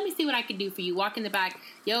 Let me see what I can do for you. Walk in the back.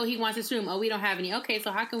 Yo, he wants this room. Oh, we don't have any. Okay,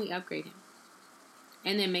 so how can we upgrade him?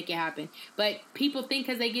 And then make it happen. But people think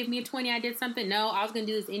because they give me a 20, I did something. No, I was gonna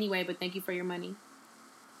do this anyway. But thank you for your money.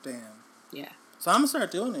 Damn. Yeah. So I'm going to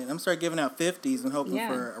start doing it. I'm going to start giving out 50s and hoping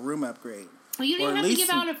for a room upgrade. Well, you don't even have to give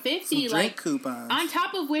out a 50. Some drink coupons. On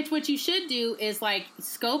top of which, what you should do is,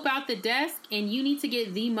 scope out the desk, and you need to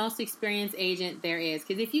get the most experienced agent there is.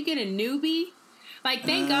 Because if you get a newbie, Like,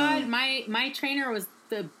 thank God my trainer was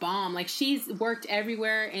the bomb. Like, she's worked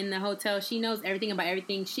everywhere in the hotel. She knows everything about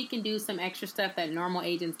everything. She can do some extra stuff that normal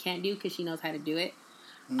agents can't do because she knows how to do it.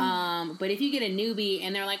 But if you get a newbie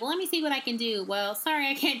and they're like, well, let me see what I can do. Well, sorry,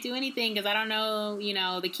 I can't do anything because I don't know,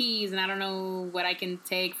 the keys and I don't know what I can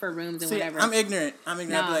take for rooms and whatever. I'm ignorant. No. I'd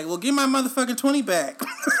be like, well, give my motherfucking 20 back.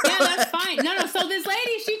 Yeah, that's fine. No. So this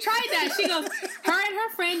lady, she tried that. She goes, her and her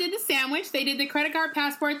friend did the sandwich. They did the credit card,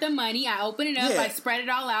 passport, the money. I opened it up. Yeah. I spread it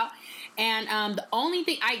all out. And the only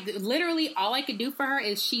thing, all I could do for her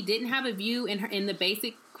is she didn't have a view in the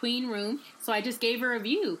basic queen room, so I just gave her a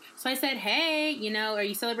view. So I said, hey, are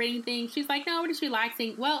you celebrating anything? She's like, no, we're just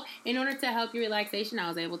relaxing. Well, in order to help your relaxation, I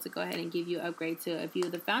was able to go ahead and give you an upgrade to a view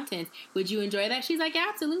of the fountains. Would you enjoy that? She's like, yeah,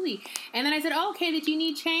 absolutely. And then I said, oh, okay, did you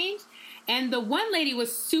need change? And the one lady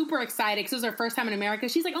was super excited because it was her first time in America.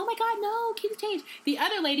 She's like, oh my God, no, keep the change. The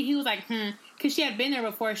other lady, he was like, because she had been there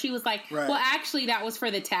before. She was like, right. Well, actually, that was for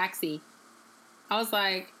the taxi. I was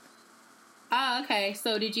like, oh, okay.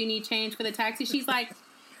 So did you need change for the taxi? She's like,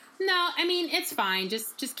 no, I mean, it's fine.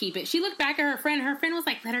 Just keep it. She looked back at her friend. Her friend was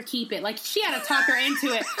like, let her keep it. Like, she had to talk her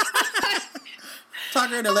into it.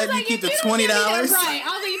 Talk her into letting you keep the $20. Right. I was like,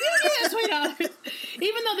 if you don't give me that $20,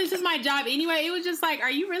 even though this is my job anyway, it was just like,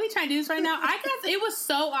 are you really trying to do this right now? It was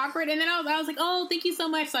so awkward. And then I was like, oh, thank you so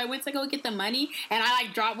much. So I went to go get the money, and I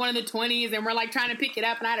dropped one of the 20s, and we're trying to pick it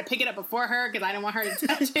up, and I had to pick it up before her because I didn't want her to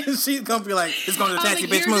touch it. She's gonna be like, it's going to the taxi,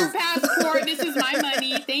 bitch, move. Here's your passport. This is my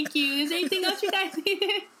money. Thank you. Is there anything else you guys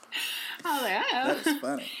need? I was like, oh. That's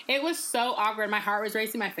funny. It was so awkward. My heart was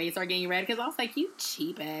racing. My face started getting red because I was like, you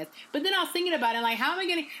cheap ass. But then I was thinking about it, like, how am I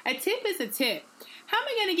going to... A tip is a tip. How am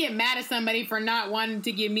I going to get mad at somebody for not wanting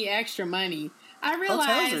to give me extra money? I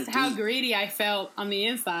realized how greedy I felt on the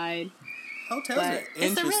inside. Hotels are interesting.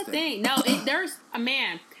 It's a real thing. No, there's...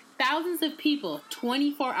 thousands of people,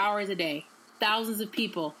 24 hours a day, thousands of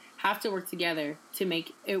people have to work together to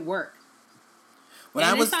make it work. When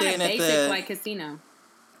I was staying at the... like casino.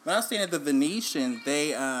 When I was staying at the Venetian,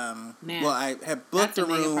 they, I had booked a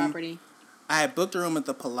room. Property. I had booked a room at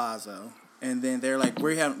the Palazzo, and then they're like,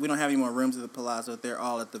 we don't have any more rooms at the Palazzo. They're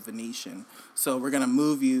all at the Venetian, so we're gonna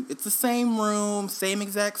move you. It's the same room, same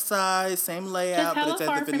exact size, same layout, but it's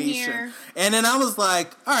at the Venetian. And then I was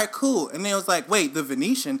like, all right, cool. And then I was like, wait, the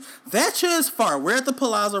Venetian? That shit is far. We're at the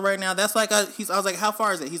Palazzo right now. That's like I was like, how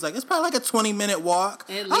far is it? He's like, it's probably like a 20-minute walk.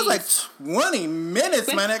 I was like, 20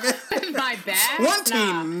 minutes, my nigga. My bag?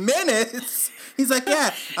 20 minutes. He's like,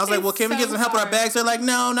 yeah. I was like, well, can we get some help with our bags? They're like,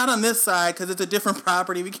 no, not on this side because it's a different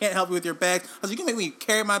property. We can't help you with your bags. I was like, you can make me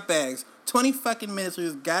carry my bags 20 fucking minutes to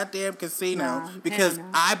this goddamn casino because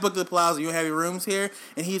I booked the Plaza. You have your rooms here?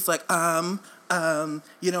 And he's like,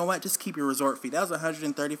 you know what? Just keep your resort fee. That was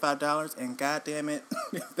 $135, and goddamn it,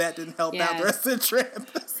 if that didn't help out the rest of the trip.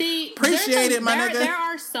 See, appreciate it, my nigga. There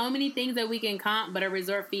are so many things that we can comp, but a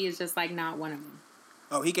resort fee is just like not one of them.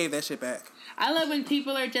 Oh, he gave that shit back. I love when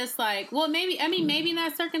people are just like, well, maybe in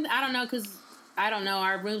that circumstance, I don't know, because I don't know,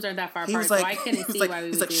 our rooms aren't that far apart, so I couldn't see why we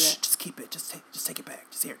would do that. Just keep it, just take it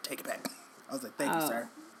back, just here, take it back. I was like, thank you, sir.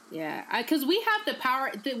 Yeah, because we have the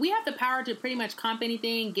power. We have the power to pretty much comp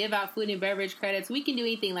anything, give out food and beverage credits. We can do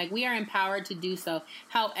anything. Like, we are empowered to do so.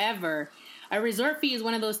 However, a resort fee is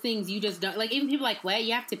one of those things you just don't, like, even people are like, what?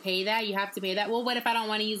 You have to pay that? You have to pay that? Well, what if I don't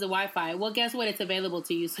want to use the Wi-Fi? Well, guess what? It's available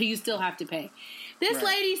to you, so you still have to pay. This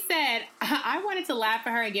lady said, I wanted to laugh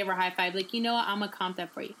at her and give her a high five. Like, you know what? I'm going to comp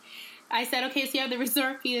that for you. I said, okay, so you have the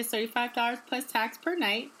resort fee. It's $35 plus tax per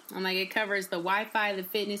night. I'm like, it covers the Wi-Fi, the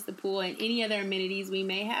fitness, the pool, and any other amenities we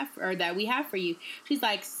may have, or that we have for you. She's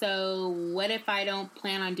like, so what if I don't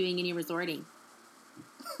plan on doing any resorting?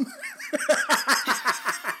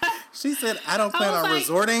 She said, I don't plan on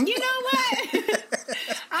resorting. You know what?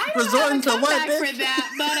 I don't resorting have a to what, bitch? for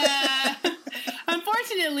that, but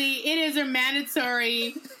unfortunately, it is a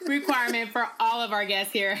mandatory requirement for all of our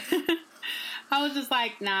guests here. I was just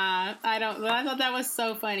like, nah, I don't. I thought that was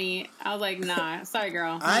so funny. I was like, nah, sorry,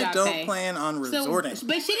 girl. I don't plan on resorting. So,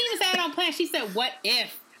 but she didn't even say I don't plan. She said, what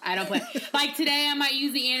if I don't plan? Like, today I might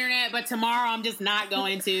use the internet, but tomorrow I'm just not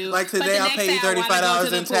going to. Like, today I'll pay you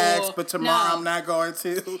 $35 in tax, but tomorrow I'm not going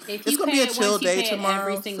to. It's going to be a chill day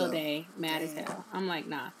tomorrow. Every single day, mad as hell. I'm like,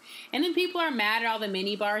 nah. And then people are mad at all the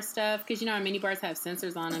mini bar stuff because, you know, our mini bars have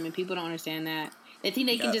sensors on them, and people don't understand that. They think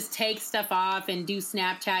they can just take stuff off and do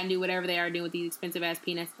Snapchat and do whatever they are doing with these expensive ass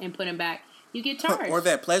peanuts and put them back. You get charged. Or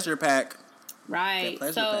that pleasure pack. Right.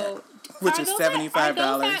 Pack, which is $75. Are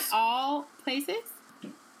those at all places?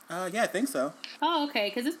 Yeah, I think so. Oh, okay.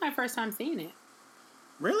 Because this is my first time seeing it.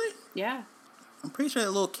 Really? Yeah. I'm pretty sure that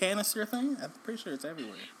little canister thing. I'm pretty sure it's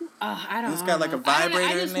everywhere. I don't know. It's got like a vibrator in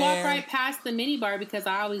there. I just walk right past the mini bar because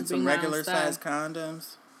I always bring my own stuff. Some regular size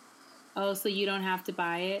condoms. Oh, so you don't have to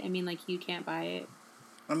buy it? I mean, like, you can't buy it?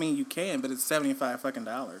 I mean, you can, but it's $75 fucking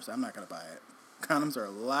dollars. I'm not going to buy it. Condoms are a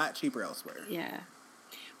lot cheaper elsewhere. Yeah.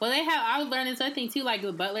 Well, I would learn this other thing, too, like,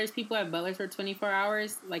 with butlers, people have butlers for 24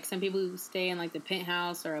 hours. Like, some people who stay in, like, the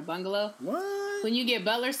penthouse or a bungalow. What? When you get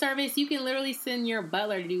butler service, you can literally send your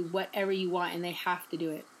butler to do whatever you want, and they have to do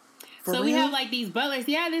it. For real? We have, like, these butlers.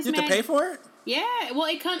 Yeah, this man... You have to pay for it? Yeah. Well,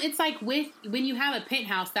 it's like when you have a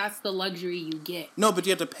penthouse, that's the luxury you get. No, but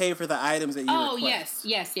you have to pay for the items that you request.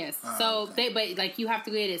 Yes. Oh, so, okay. but, like, you have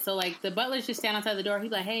to get it. So, like, the butlers just stand outside the door.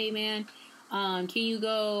 He's like, hey, man, can you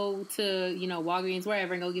go to, Walgreens,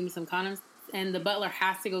 wherever, and go give me some condoms? And the butler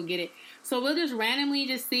has to go get it. So we'll just randomly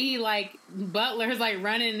just see, like, butlers, like,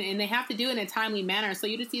 running, and they have to do it in a timely manner. So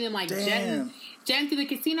you just see them, like, jetting through the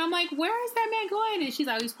casino. I'm like, where is that man going? And she's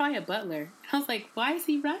like, oh, he's probably a butler. I was like, why is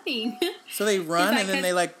he running? So they run, and then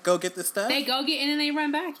they, like, go get the stuff? They go get, and then they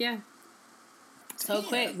run back, yeah. So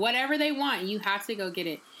quick. Whatever they want, you have to go get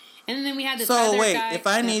it. And then we had this other guy. If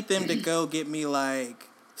I need them to go get me, like,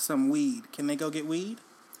 some weed, can they go get weed?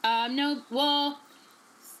 No, well...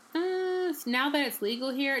 now that it's legal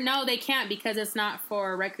here, no, they can't because it's not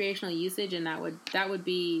for recreational usage, and that would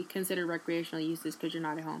be considered recreational usage because you're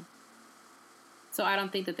not at home. So I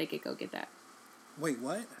don't think that they could go get that. Wait,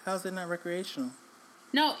 what? How's it not recreational?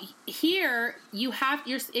 No, here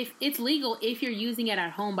if it's legal if you're using it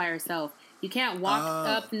at home by yourself. You can't walk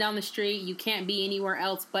up and down the street. You can't be anywhere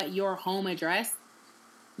else but your home address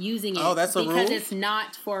using it. Oh, that's a rule? Because it's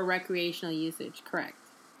not for recreational usage. Correct.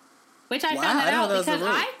 Which I found that out because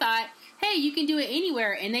I thought, hey, you can do it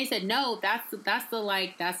anywhere. And they said, no, that's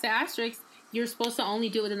the asterisk. You're supposed to only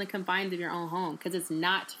do it within the confines of your own home because it's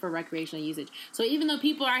not for recreational usage. So even though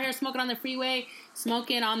people are out here smoking on the freeway,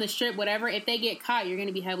 smoking on the strip, whatever, if they get caught, you're going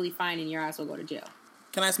to be heavily fined and your ass will go to jail.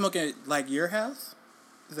 Can I smoke at, like, your house?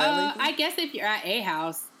 Is that legal? I guess if you're at a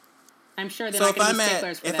house, I'm sure they're not going to be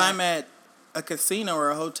sticklers for that. If I'm at a casino or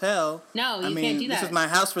a hotel. No, you can't do that. This is my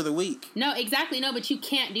house for the week. No, exactly. No, but you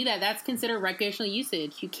can't do that. That's considered recreational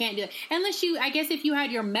usage. You can't do that. Unless I guess if you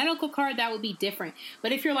had your medical card, that would be different.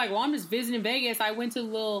 But if you're like, well, I'm just visiting Vegas. I went to a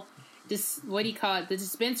little, what do you call it? The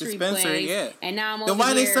dispensary place. Yeah. And now I'm over here. Then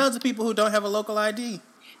why they sell to people who don't have a local ID?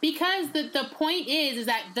 Because the point is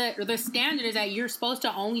that the standard is that you're supposed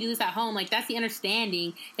to only do this at home. Like, that's the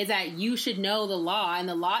understanding, is that you should know the law, and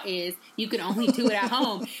the law is you can only do it at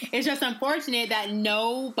home. It's just unfortunate that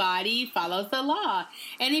nobody follows the law.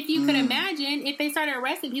 And if you could imagine, if they started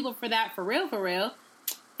arresting people for that for real,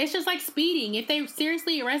 it's just like speeding. If they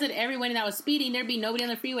seriously arrested everyone that was speeding, there'd be nobody on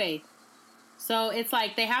the freeway. So it's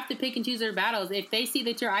like they have to pick and choose their battles. If they see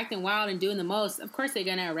that you're acting wild and doing the most, of course they're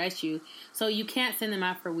going to arrest you. So you can't send them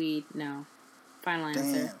out for weed. No. Final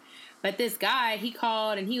answer. Damn. But this guy, he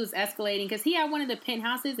called and he was escalating because he had one of the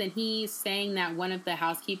penthouses and he's saying that one of the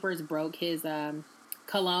housekeepers broke his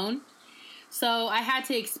cologne. So I had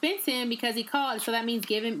to expense him because he called. So that means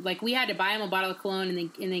give him, like, we had to buy him a bottle of cologne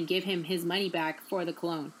and then give him his money back for the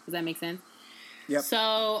cologne. Does that make sense? Yep.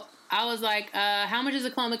 So I was like, how much is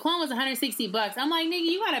the cologne? The cologne was $160. I'm like, nigga,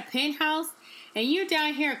 you got a penthouse and you're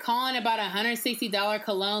down here calling about $160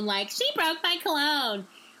 cologne like, she broke my cologne.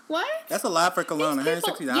 What? That's a lot for cologne,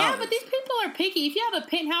 $160. Yeah, but these people are picky. If you have a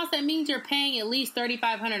penthouse, that means you're paying at least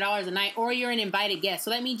 $3,500 a night, or you're an invited guest. So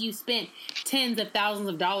that means you spent tens of thousands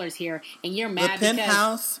of dollars here, and you're mad because... The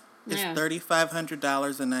penthouse is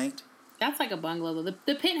 $3,500 a night? That's like a bungalow.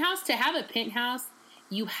 The penthouse, to have a penthouse,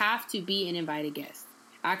 you have to be an invited guest.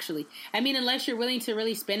 Actually, I mean, unless you're willing to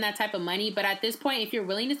really spend that type of money. But at this point, if you're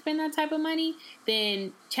willing to spend that type of money,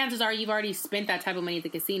 then chances are you've already spent that type of money at the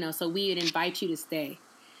casino. So we would invite you to stay.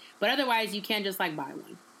 But otherwise, you can't just, like, buy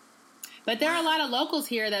one. But there are a lot of locals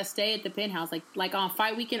here that stay at the penthouse. Like on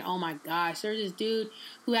fight weekend, oh my gosh, there's this dude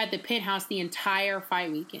who had the penthouse the entire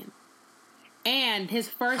fight weekend. And his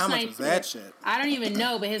first night... How much was that shit? I don't even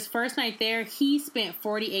know, but his first night there, he spent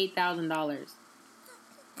 $48,000.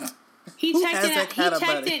 He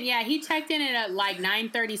checked in at like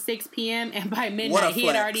 9:36 p.m. and by midnight he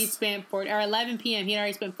had already spent 11 p.m. he had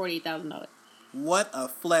already spent $48,000. What a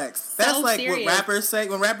flex! That's so like serious. What rappers say.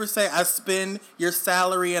 When rappers say, "I spend your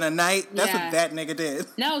salary in a night," that's what that nigga did.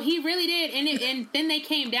 No, he really did, and then they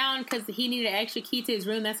came down because he needed an extra key to his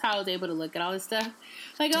room. That's how I was able to look at all this stuff.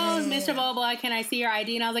 Like, oh, Mr. Blah blah, can I see your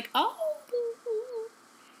ID? And I was like, oh.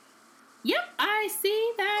 Yep, I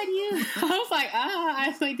see that you. I was like,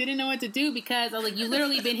 I didn't know what to do because I was like, you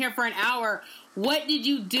literally been here for an hour. What did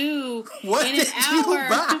you do in an hour?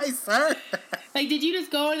 What did you buy, sir? Like, did you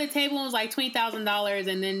just go to the table and it was like $20,000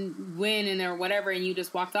 and then win and or whatever, and you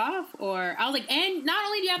just walked off? Or I was like, and not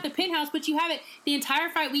only do you have the penthouse, but you have it the entire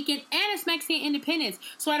fight weekend and it's Mexican Independence.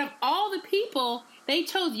 So out of all the people, they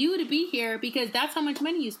chose you to be here because that's how much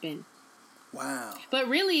money you spend. Wow. But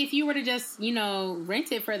really, if you were to just,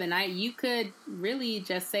 rent it for the night, you could really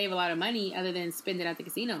just save a lot of money other than spend it at the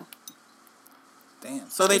casino. Damn.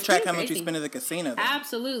 So they track how much you spend at the casino, then.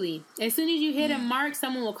 Absolutely. As soon as you hit a mark,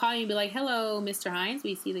 someone will call you and be like, hello, Mr. Hines.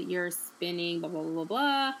 We see that you're spending blah, blah, blah,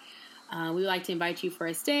 blah, blah. We would like to invite you for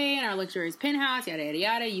a stay in our luxurious penthouse, yada, yada,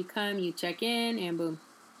 yada. You come, you check in, and boom.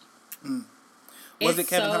 Was it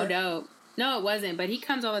Kevin Hart? It's so dope. No, it wasn't, but he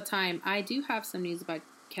comes all the time. I do have some news about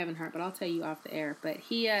Kevin Hart, but I'll tell you off the air. But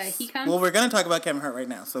he comes. Well, we're going to talk about Kevin Hart right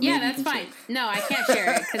now, so yeah, that's fine. No, I can't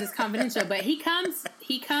share it because it's confidential. But he comes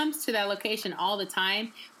to that location all the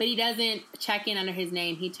time, but he doesn't check in under his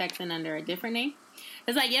name. He checks in under a different name.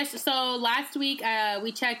 It's like So last week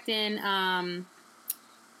we checked in.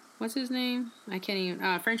 What's his name? I can't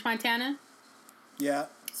even. French Montana. Yeah.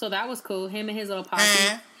 So that was cool. Him and his little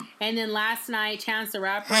posse. And then last night, Chance the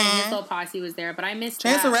Rapper and his little posse was there, but I missed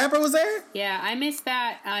Chance the Rapper was there? Yeah, I missed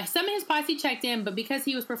that. Some of his posse checked in, but because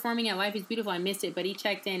he was performing at Life is Beautiful, I missed it, but he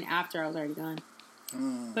checked in after I was already gone.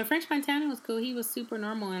 But French Montana was cool. He was super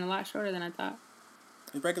normal and a lot shorter than I thought.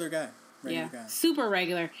 A regular guy. Guy. Super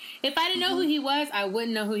regular. If I didn't know who he was, I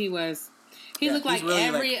wouldn't know who he was. He looked like really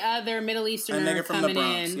every other Middle Easterner coming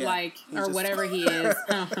in, or whatever he is.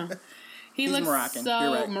 He looks Moroccan.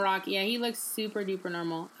 So Moroccan. Yeah, he looks super duper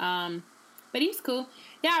normal. But he's cool.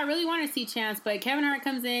 Yeah, I really want to see Chance, but Kevin Hart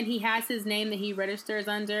comes in. He has his name that he registers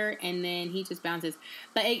under, and then he just bounces.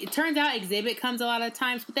 But it turns out Exhibit comes a lot of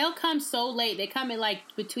times, but they'll come so late. They come at like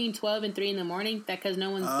between 12 and 3 in the morning because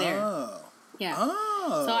no one's there. Yeah.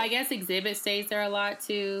 Oh. So I guess Exhibit stays there a lot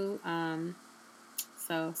too.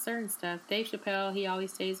 So certain stuff. Dave Chappelle, he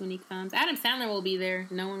always stays when he comes. Adam Sandler will be there.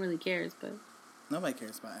 No one really cares, but. Nobody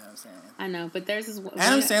cares about Adam Sandler. I know, but there's this.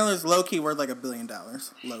 Adam Sandler's low key worth like $1 billion.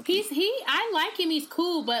 Low key. I like him. He's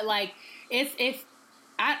cool, but like if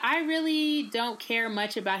I really don't care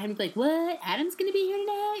much about him. Like, what? Adam's gonna be here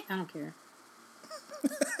tonight? I don't care.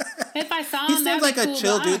 If I saw him, he seems like a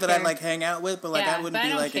chill dude that I'd like hang out with, but like I wouldn't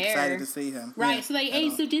be like excited to see him. Right. Yeah, so like, hey,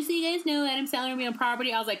 so just so you guys know, Adam Sandler will be on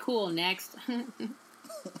Property. I was like, cool. Next.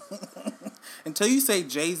 Until you say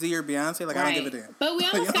Jay-Z or Beyonce, like, I don't give a damn. But we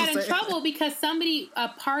almost got in trouble because one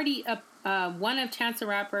of Chance the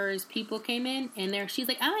Rapper's people came in, and she's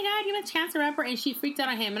like, oh my God, you're with Chance the Rapper, and she freaked out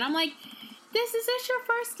on him. And I'm like, is this your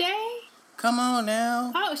first day? Come on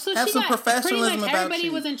now. Oh, so have some professionalism pretty much about everybody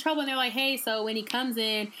you. was in trouble, and they're like, hey, so when he comes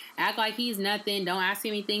in, act like he's nothing. Don't ask him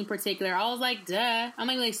anything particular. I was like, duh. I'm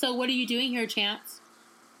like, so what are you doing here, Chance?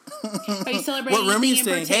 Are you celebrating what room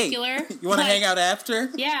anything in particular? Hey, you want to hang out after?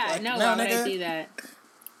 Yeah, like, no, why would I do that?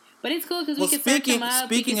 But it's cool because we can search him up.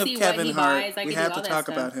 Speaking of Kevin Hart, we have to talk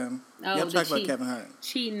about him. Oh, we have to talk about Kevin Hart.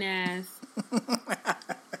 Cheating ass.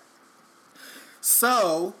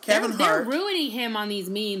 So, Kevin Hart. They're ruining him on these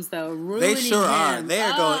memes, though. They sure are. They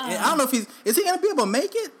are going. I don't know if is he going to be able to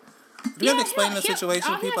make it? Do you have to explain the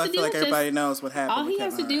situation? People, I feel like everybody knows what happened. All he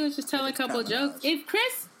has to do is just tell a couple of jokes. If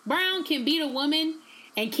Chris Brown can beat a woman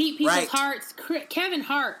and keep people's hearts, Kevin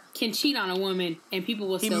Hart can cheat on a woman and people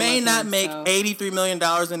will still love him. He may not make $83 million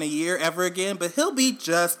in a year ever again, but he'll be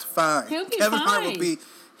just fine. Kevin Hart will be.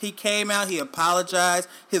 He came out, he apologized.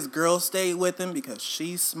 His girl stayed with him because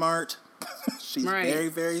she's smart. She's very,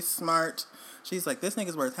 very smart. She's like, this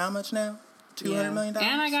nigga's worth how much now? $200 million?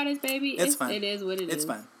 And I got his baby. It's fine. It is what it is. It's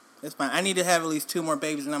fine. It's fine. I need to have at least 2 more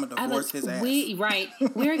babies and I'm going to divorce his ass.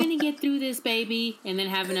 We're going to get through this, baby, and then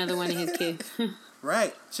have another one of his kids.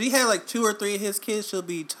 Right. She had like 2 or 3 of his kids. She'll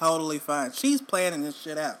be totally fine. She's planning this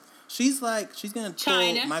shit out. She's like, she's going to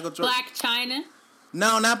pull Michael Jordan. Black China.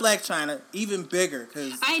 No, not Black China. Even bigger.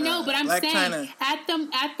 Cause, I know, but I'm Black saying China, at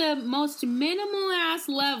the most minimal ass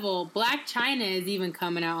level, Black China is even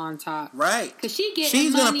coming out on top. Right. Because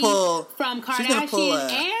she's money from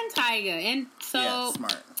Kardashian and Tyga. And so... Yeah,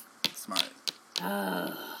 smart.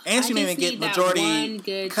 And she didn't even get majority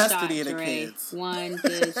custody of the kids. One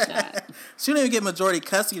good shot. She didn't even get majority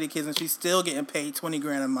custody of the kids, and she's still getting paid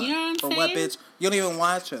 $20,000 a month. You know what I'm saying? For what, bitch? You don't even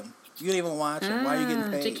watch them. You don't even watch them. Why are you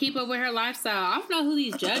getting paid? To keep up with her lifestyle. I don't know who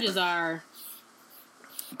these judges are.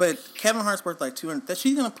 But Kevin Hart's worth like $200.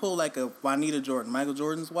 She's gonna pull like a Juanita Jordan, Michael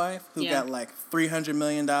Jordan's wife, who got like $300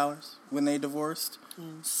 million when they divorced.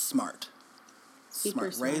 Smart.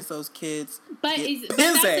 Smart. Raise those kids. But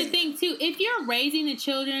that's the thing, too. If you're raising the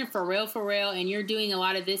children for real, and you're doing a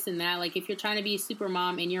lot of this and that, like if you're trying to be a super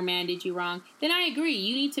mom and your man did you wrong, then I agree.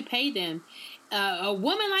 You need to pay them. A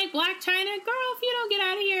woman like Blac Chyna, girl, if you don't get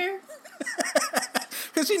out of here.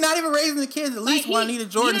 Because she's not even raising the kids. At least Juanita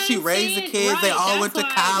Jordan, she raised the kids. Right, they all went to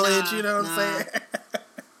college. You know what I'm saying?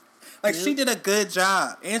 Like, she did a good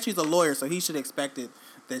job. And she's a lawyer, so he should have expected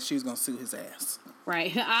that she was going to sue his ass.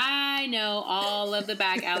 Right. I know all of the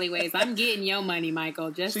back alleyways. I'm getting your money,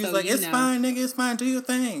 Michael, just She's so like, you it's know. fine, nigga. It's fine. Do your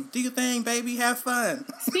thing. Do your thing, baby. Have fun.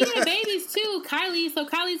 Speaking of babies, too, Kylie. So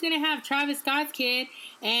Kylie's going to have Travis Scott's kid.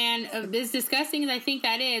 And as disgusting as I think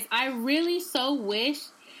that is, I really so wish...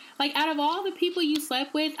 Like, out of all the people you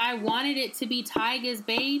slept with, I wanted it to be Tyga's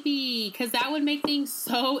baby. Because that would make things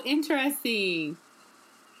so interesting.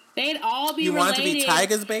 They'd all be related. You want it to be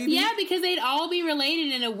Tyga's baby? Yeah, because they'd all be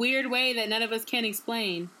related in a weird way that none of us can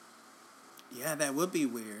explain. Yeah, that would be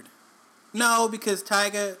weird. No, because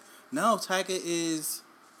Tyga is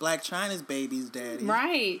Blac Chyna's baby's daddy.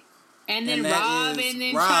 Right. And then Rob and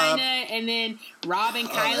then Rob. Chyna and then Rob and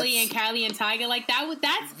Kylie and Kylie and Tyga. Like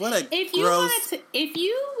that's what a if gross...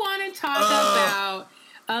 you want to talk about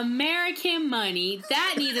American money,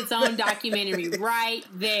 that needs its own documentary right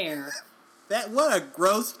there. What a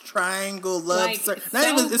gross triangle love story.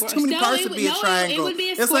 It's too many parts to be a triangle. It would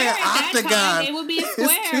be a square. It's like an octagon. It would be a square.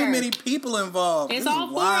 It's too many people involved. It's all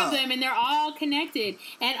four of them, and they're all connected.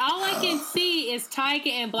 And all I can see is Tyga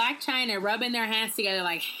and Blac Chyna rubbing their hands together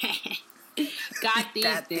like, got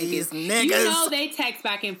these niggas. You know they text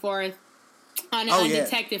back and forth on an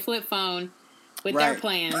undetected flip phone with their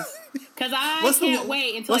plans. Because I can't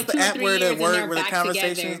wait until like 2 or 3 years and they're where the back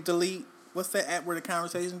conversations together. Delete? What's that app where the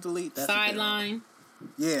conversations delete? That's Sideline.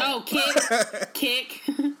 Yeah. Oh, Kick.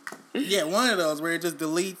 Yeah, one of those where it just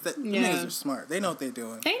deletes. That niggas are smart. They know what they're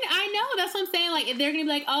doing. I know. That's what I'm saying. Like, if they're going to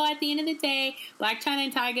be like, oh, at the end of the day, Blac Chyna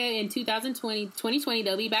and Tyga in 2020,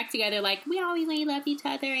 they'll be back together. Like, we always really loved each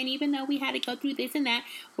other. And even though we had to go through this and that,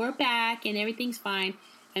 we're back and everything's fine.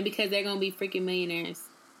 And because they're going to be freaking millionaires.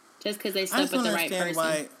 Just because they slept with the right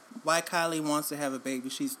person. Why Kylie wants to have a baby.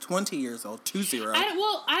 She's 20 years old, 20. I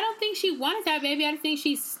don't think she wants that baby. I think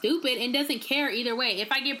she's stupid and doesn't care either way.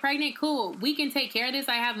 If I get pregnant, cool. We can take care of this.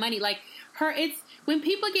 I have money. Like, when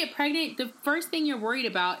people get pregnant, the first thing you're worried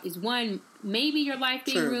about is, 1, maybe your life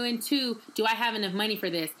being ruined. 2, do I have enough money for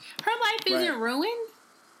this? Her life isn't ruined.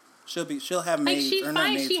 She'll have maids, she's or fine.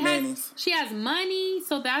 not maids, nannies. She has money,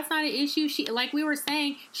 so that's not an issue. She, like we were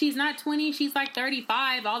saying, she's not 20, she's like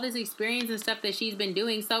 35. All this experience and stuff that she's been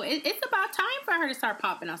doing, so it's about time for her to start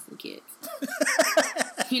popping out some kids.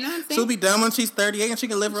 You know what I'm saying? She'll be done when she's 38 and she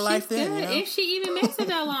can live her life then. You know? If she even makes it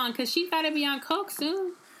that long, because she's got to be on coke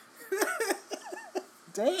soon.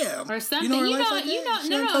 Damn. Or something. You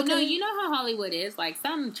know how Hollywood is. Like,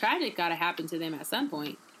 something tragic got to happen to them at some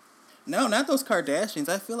point. No, not those Kardashians.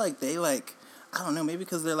 I feel like they, like, I don't know, maybe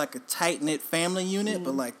because they're like a tight-knit family unit,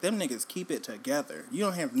 but like them niggas keep it together. You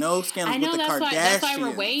don't have no scandals with the Kardashians. That's why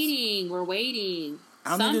we're waiting. I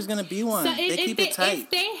don't think there's going to be one. So they keep it tight. If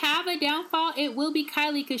they have a downfall, it will be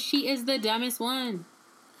Kylie because she is the dumbest one.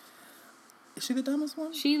 Is she the dumbest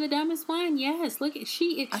one? She the dumbest one, yes. Look,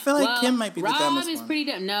 she is. I feel like Kim might be the dumbest one. Rob is pretty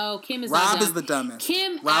dumb. No, Kim is Rob not dumb. is the dumbest.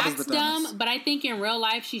 Kim acts dumb, but I think in real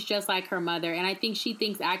life she's just like her mother. And I think she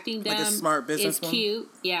thinks acting dumb like a smart business is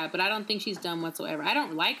cute. Yeah, but I don't think she's dumb whatsoever. I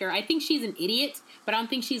don't like her. I think she's an idiot, but I don't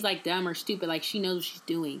think she's like dumb or stupid. Like she knows what she's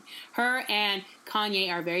doing. Her and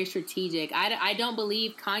Kanye are very strategic. I don't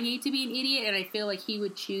believe Kanye to be an idiot, and I feel like he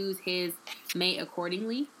would choose his mate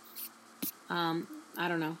accordingly. I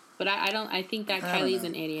don't know. But I think that Kylie's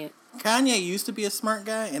an idiot. Kanye used to be a smart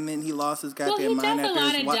guy, and then he lost his goddamn mind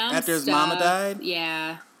after his mama died.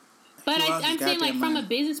 Yeah. But I'm saying, like, from a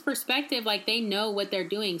business perspective, like, they know what they're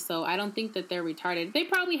doing, so I don't think that they're retarded. They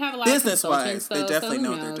probably have a lot of consultants. Business-wise, they definitely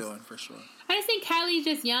know what they're doing, for sure. I just think Kylie's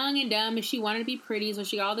just young and dumb, and she wanted to be pretty, so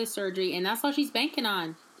she got all this surgery, and that's all she's banking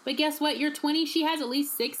on. But guess what? You're 20. She has at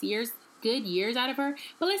least 6 years, good years out of her.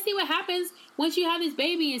 But let's see what happens once you have this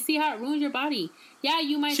baby and see how it ruins your body. Yeah,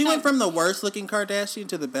 you might. She went from the worst looking Kardashian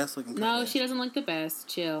to the best looking Kardashian. No, she doesn't look the best.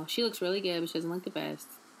 Chill. She looks really good, but she doesn't look the best.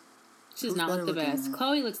 She does not look the best.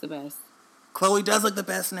 Khloe looks the best. Khloe does look the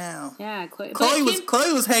best now. Yeah,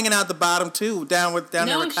 Khloe was hanging out the bottom too, down there with Kylie.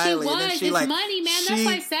 No, she was. And then she, it's like, money, man. That's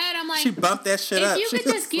why I said, I'm like, she bumped that shit up. If you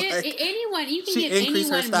could just give anyone, you can give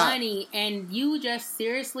anyone money, and you just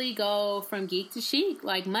seriously go from geek to chic.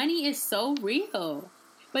 Like, money is so real.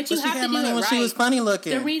 But you have to do it right. She was funny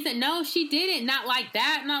looking. The reason, no, she didn't. Not like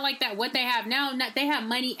that. Not like that. What they have now, they have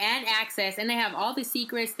money and access, and they have all the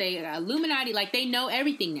secrets. They Illuminati, like they know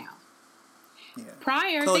everything now. Yeah.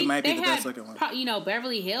 Prior, Khloe they might be the had, best looking one. You know,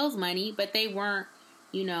 Beverly Hills money, but they weren't,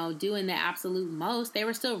 you know, doing the absolute most. They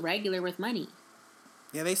were still regular with money.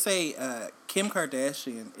 Yeah, they say Kim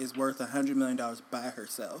Kardashian is worth $100 million by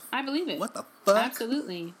herself. I believe it. What the fuck?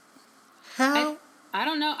 Absolutely. How? I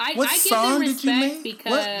don't know. What I song give them respect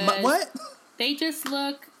because what? They just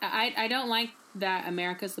look. I don't like that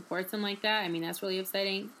America supports them like that. I mean, that's really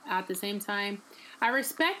upsetting. At the same time, I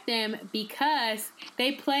respect them because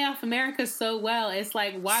they play off America so well. It's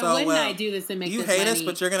like, why wouldn't I do this and make this money? You hate us,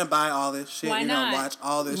 but you're gonna buy all this shit. You're gonna watch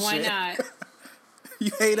all this shit. Why not?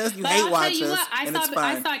 You hate us. You hate watch us.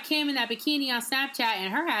 I saw Kim in that bikini on Snapchat,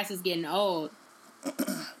 and her ass is getting old.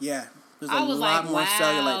 Yeah. I was like,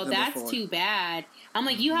 wow, that's too bad. I'm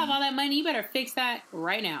like, you have all that money, you better fix that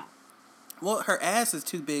right now. Well, her ass is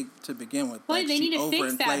too big to begin with. Well, they need to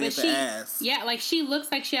fix that, but ass. Yeah, like she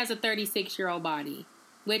looks like she has a 36-year-old body,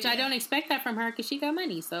 which I don't expect that from her because she got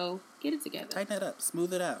money. So get it together. Tighten it up,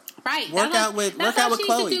 smooth it out. Right. Work out with Khloe. That's all she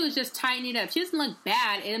needs to do is just tighten it up. She doesn't look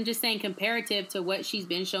bad, and I'm just saying comparative to what she's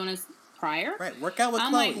been showing us prior. Right. Work out with Khloe.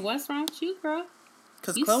 I'm like, what's wrong with you, girl?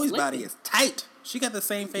 Because Khloe's body is tight. She got the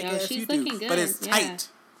same fake ass you do, but it's tight.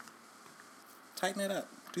 Tighten it up.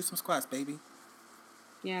 Do some squats, baby.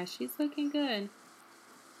 Yeah, she's looking good.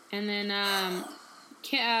 And then, not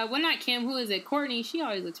Kim, who is it? Courtney, she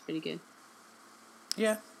always looks pretty good.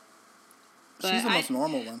 Yeah. But she's the most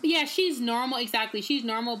normal one. Yeah, she's normal, exactly. She's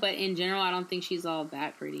normal, but in general, I don't think she's all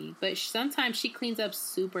that pretty. But sometimes she cleans up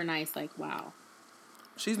super nice, like, wow.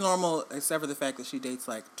 She's normal, except for the fact that she dates,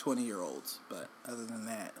 like, 20-year-olds. But other than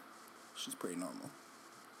that, she's pretty normal.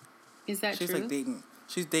 Is that true?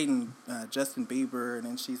 She's dating Justin Bieber, and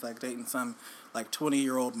then she's, like, dating some, like,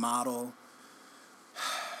 20-year-old model.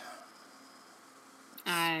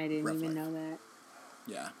 I didn't even know that.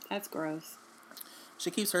 Yeah. That's gross.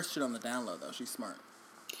 She keeps her shit on the down low, though. She's smart.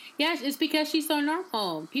 Yeah, it's because she's so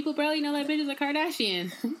normal. People barely know that bitch is a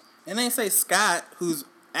Kardashian. And they say Scott, who's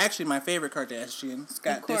actually my favorite Kardashian,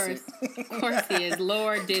 Scott Of course. Disick. Of course he is.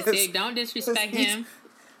 Lord Disick. Don't disrespect him.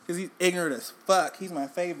 Because he's ignorant as fuck. He's my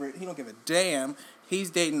favorite. He don't give a damn. He's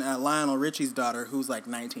dating Lionel Richie's daughter, who's like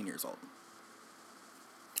 19 years old.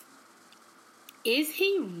 Is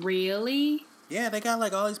he really? Yeah, they got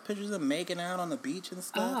like all these pictures of making out on the beach and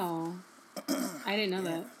stuff. Oh. I didn't know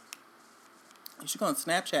that. You should go on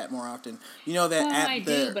Snapchat more often. You know that I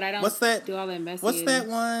do, but I don't do all the investigating. What's that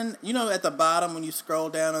one? You know at the bottom when you scroll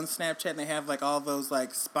down on Snapchat and they have like all those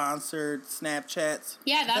like sponsored Snapchats?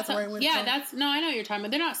 Yeah, that's no, I know what you're talking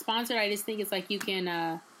about. They're not sponsored. I just think it's like you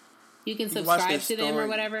can subscribe to them or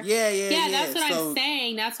whatever. Yeah. That's what I'm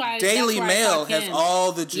saying. That's why Daily Mail has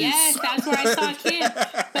all the juice. Yes, that's where I saw Kim.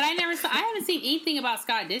 But I haven't seen anything about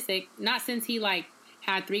Scott Disick. Not since he like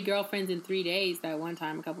had 3 girlfriends in 3 days that one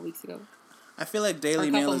time a couple weeks ago. I feel like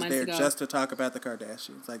Daily Mail is there just to talk about the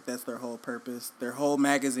Kardashians. Like, that's their whole purpose. Their whole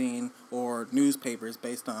magazine or newspaper is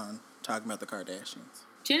based on talking about the Kardashians.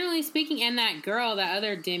 Generally speaking, and that girl, that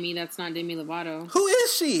other Demi, that's not Demi Lovato. Who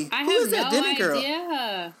is she? Who is that Demi girl?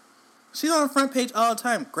 Idea. She's on the front page all the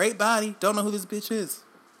time. Great body. Don't know who this bitch is.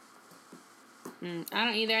 I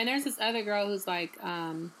don't either. And there's this other girl who's like,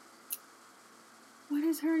 what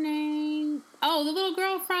is her name? Oh, the little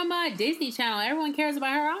girl from Disney Channel. Everyone cares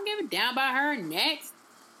about her. I don't give a damn about her. Next.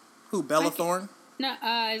 Who, Bella Thorne? No,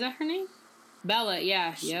 is that her name? Bella,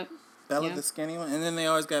 yeah. Yep. Bella, the skinny one. And then they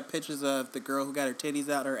always got pictures of the girl who got her titties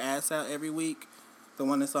out, her ass out every week. The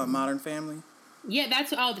one that's on Modern Family. Yeah,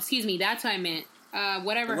 that's what I meant.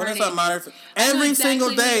 Whatever her name is. Every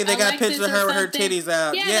single day they got pictures of her with her titties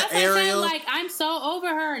out. Yeah, that's Ariel. Like, I'm so over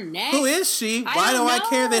her. Next. Who is she? Why do I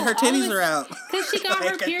care that her titties are out? Because she got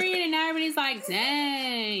her period and now everybody's like,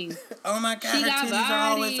 dang. Oh my God, her titties are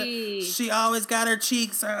always out. She always got her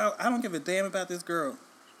cheeks out. I don't give a damn about this girl.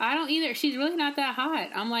 I don't either. She's really not that hot.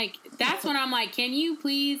 I'm like, that's when I'm like, can you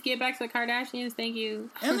please get back to the Kardashians? Thank you.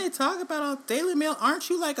 And they talk about all Daily Mail. Aren't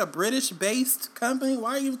you like a British-based company?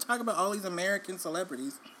 Why are you talking about all these American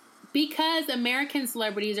celebrities? Because American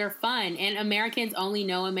celebrities are fun, and Americans only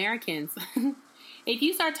know Americans. If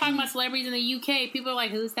you start talking about celebrities in the UK, people are like,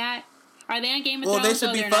 who's that? Are they on Game of Thrones? Well, they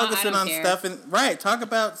should be focusing on stuff. Right, talk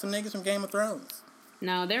about some niggas from Game of Thrones.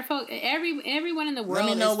 No, they're everyone in the world.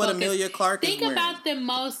 Let me know what Emilia Clarke is wearing. Think about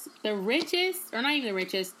the richest, or not even the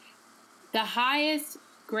richest, the highest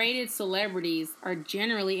graded celebrities are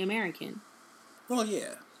generally American. Well,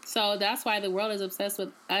 yeah. So that's why the world is obsessed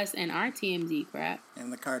with us and our TMZ crap.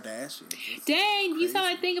 And the Kardashians. Dang, you saw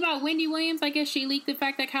that thing about Wendy Williams? I guess she leaked the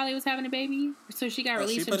fact that Kylie was having a baby, so she got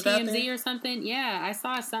released from TMZ or something. Yeah, I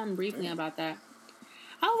saw something briefly about that.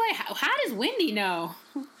 I was like, how does Wendy know?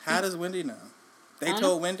 How does Wendy know? They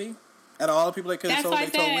told Wendy? Out of all the people that could have told, they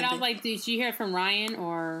told Wendy. That's why I said, I was like, did you hear it from Ryan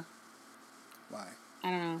or... Why?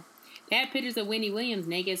 I don't know. They had pictures of Wendy Williams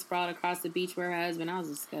naked, sprawled across the beach with her husband. I was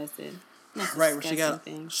disgusted. Right,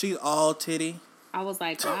 where she's all titty. I was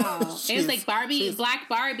like, wow. It was like Barbie, Black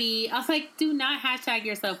Barbie. I was like, do not hashtag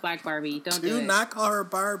yourself Black Barbie. Don't do it. Do not call her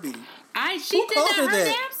Barbie. She did that her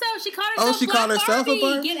damn self. She called herself she Black called herself Barbie. a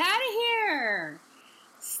Barbie? Get out of here.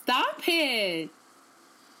 Stop it.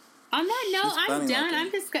 On that note, I'm done.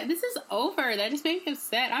 I'm disgusted. This is over. That just made me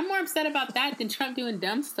upset. I'm more upset about that than Trump doing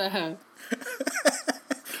dumb stuff.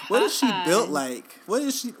 What is she built like? What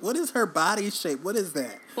is her body shape? What is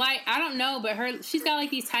that? Like, I don't know, but she's got like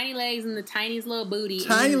these tiny legs and the tiniest little booty.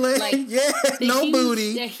 Tiny legs? Like, yeah, no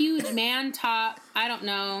booty. A huge man top, I don't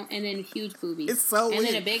know, and then huge boobies. It's so weird. And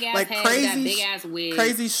then a big ass head with that big ass wig.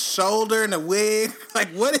 Crazy shoulder and a wig. Like,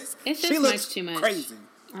 what is... It's just much too much. Crazy.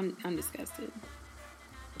 I'm disgusted.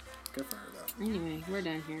 Good for her, though. Anyway, we're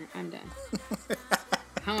done here. I'm done. I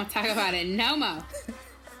don't want to talk about it no more.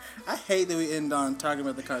 I hate that we end on talking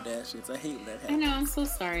about the Kardashians. I hate that. I know. I'm so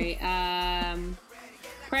sorry.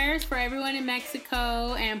 Prayers for everyone in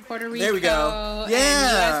Mexico and Puerto Rico. There we go.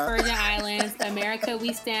 Yeah. And U.S. Virgin Islands. America,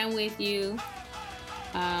 we stand with you.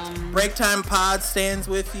 Break Time Pod stands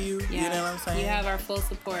with you. Yeah, you know what I'm saying? You have our full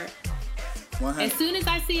support. 100. As soon as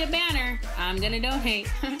I see a banner, I'm going to donate.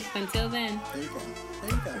 Until then. There you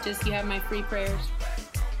go. Just you have my free prayers.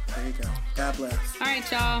 There you go. God bless. All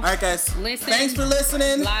right, y'all. All right, guys. Listen. Thanks for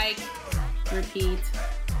listening. Like, repeat,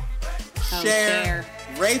 share,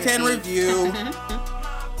 rate, and review.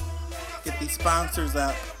 Get these sponsors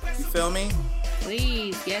up. You feel me?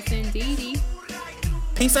 Please. Yes, indeedy.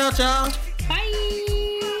 Peace out, y'all. Bye.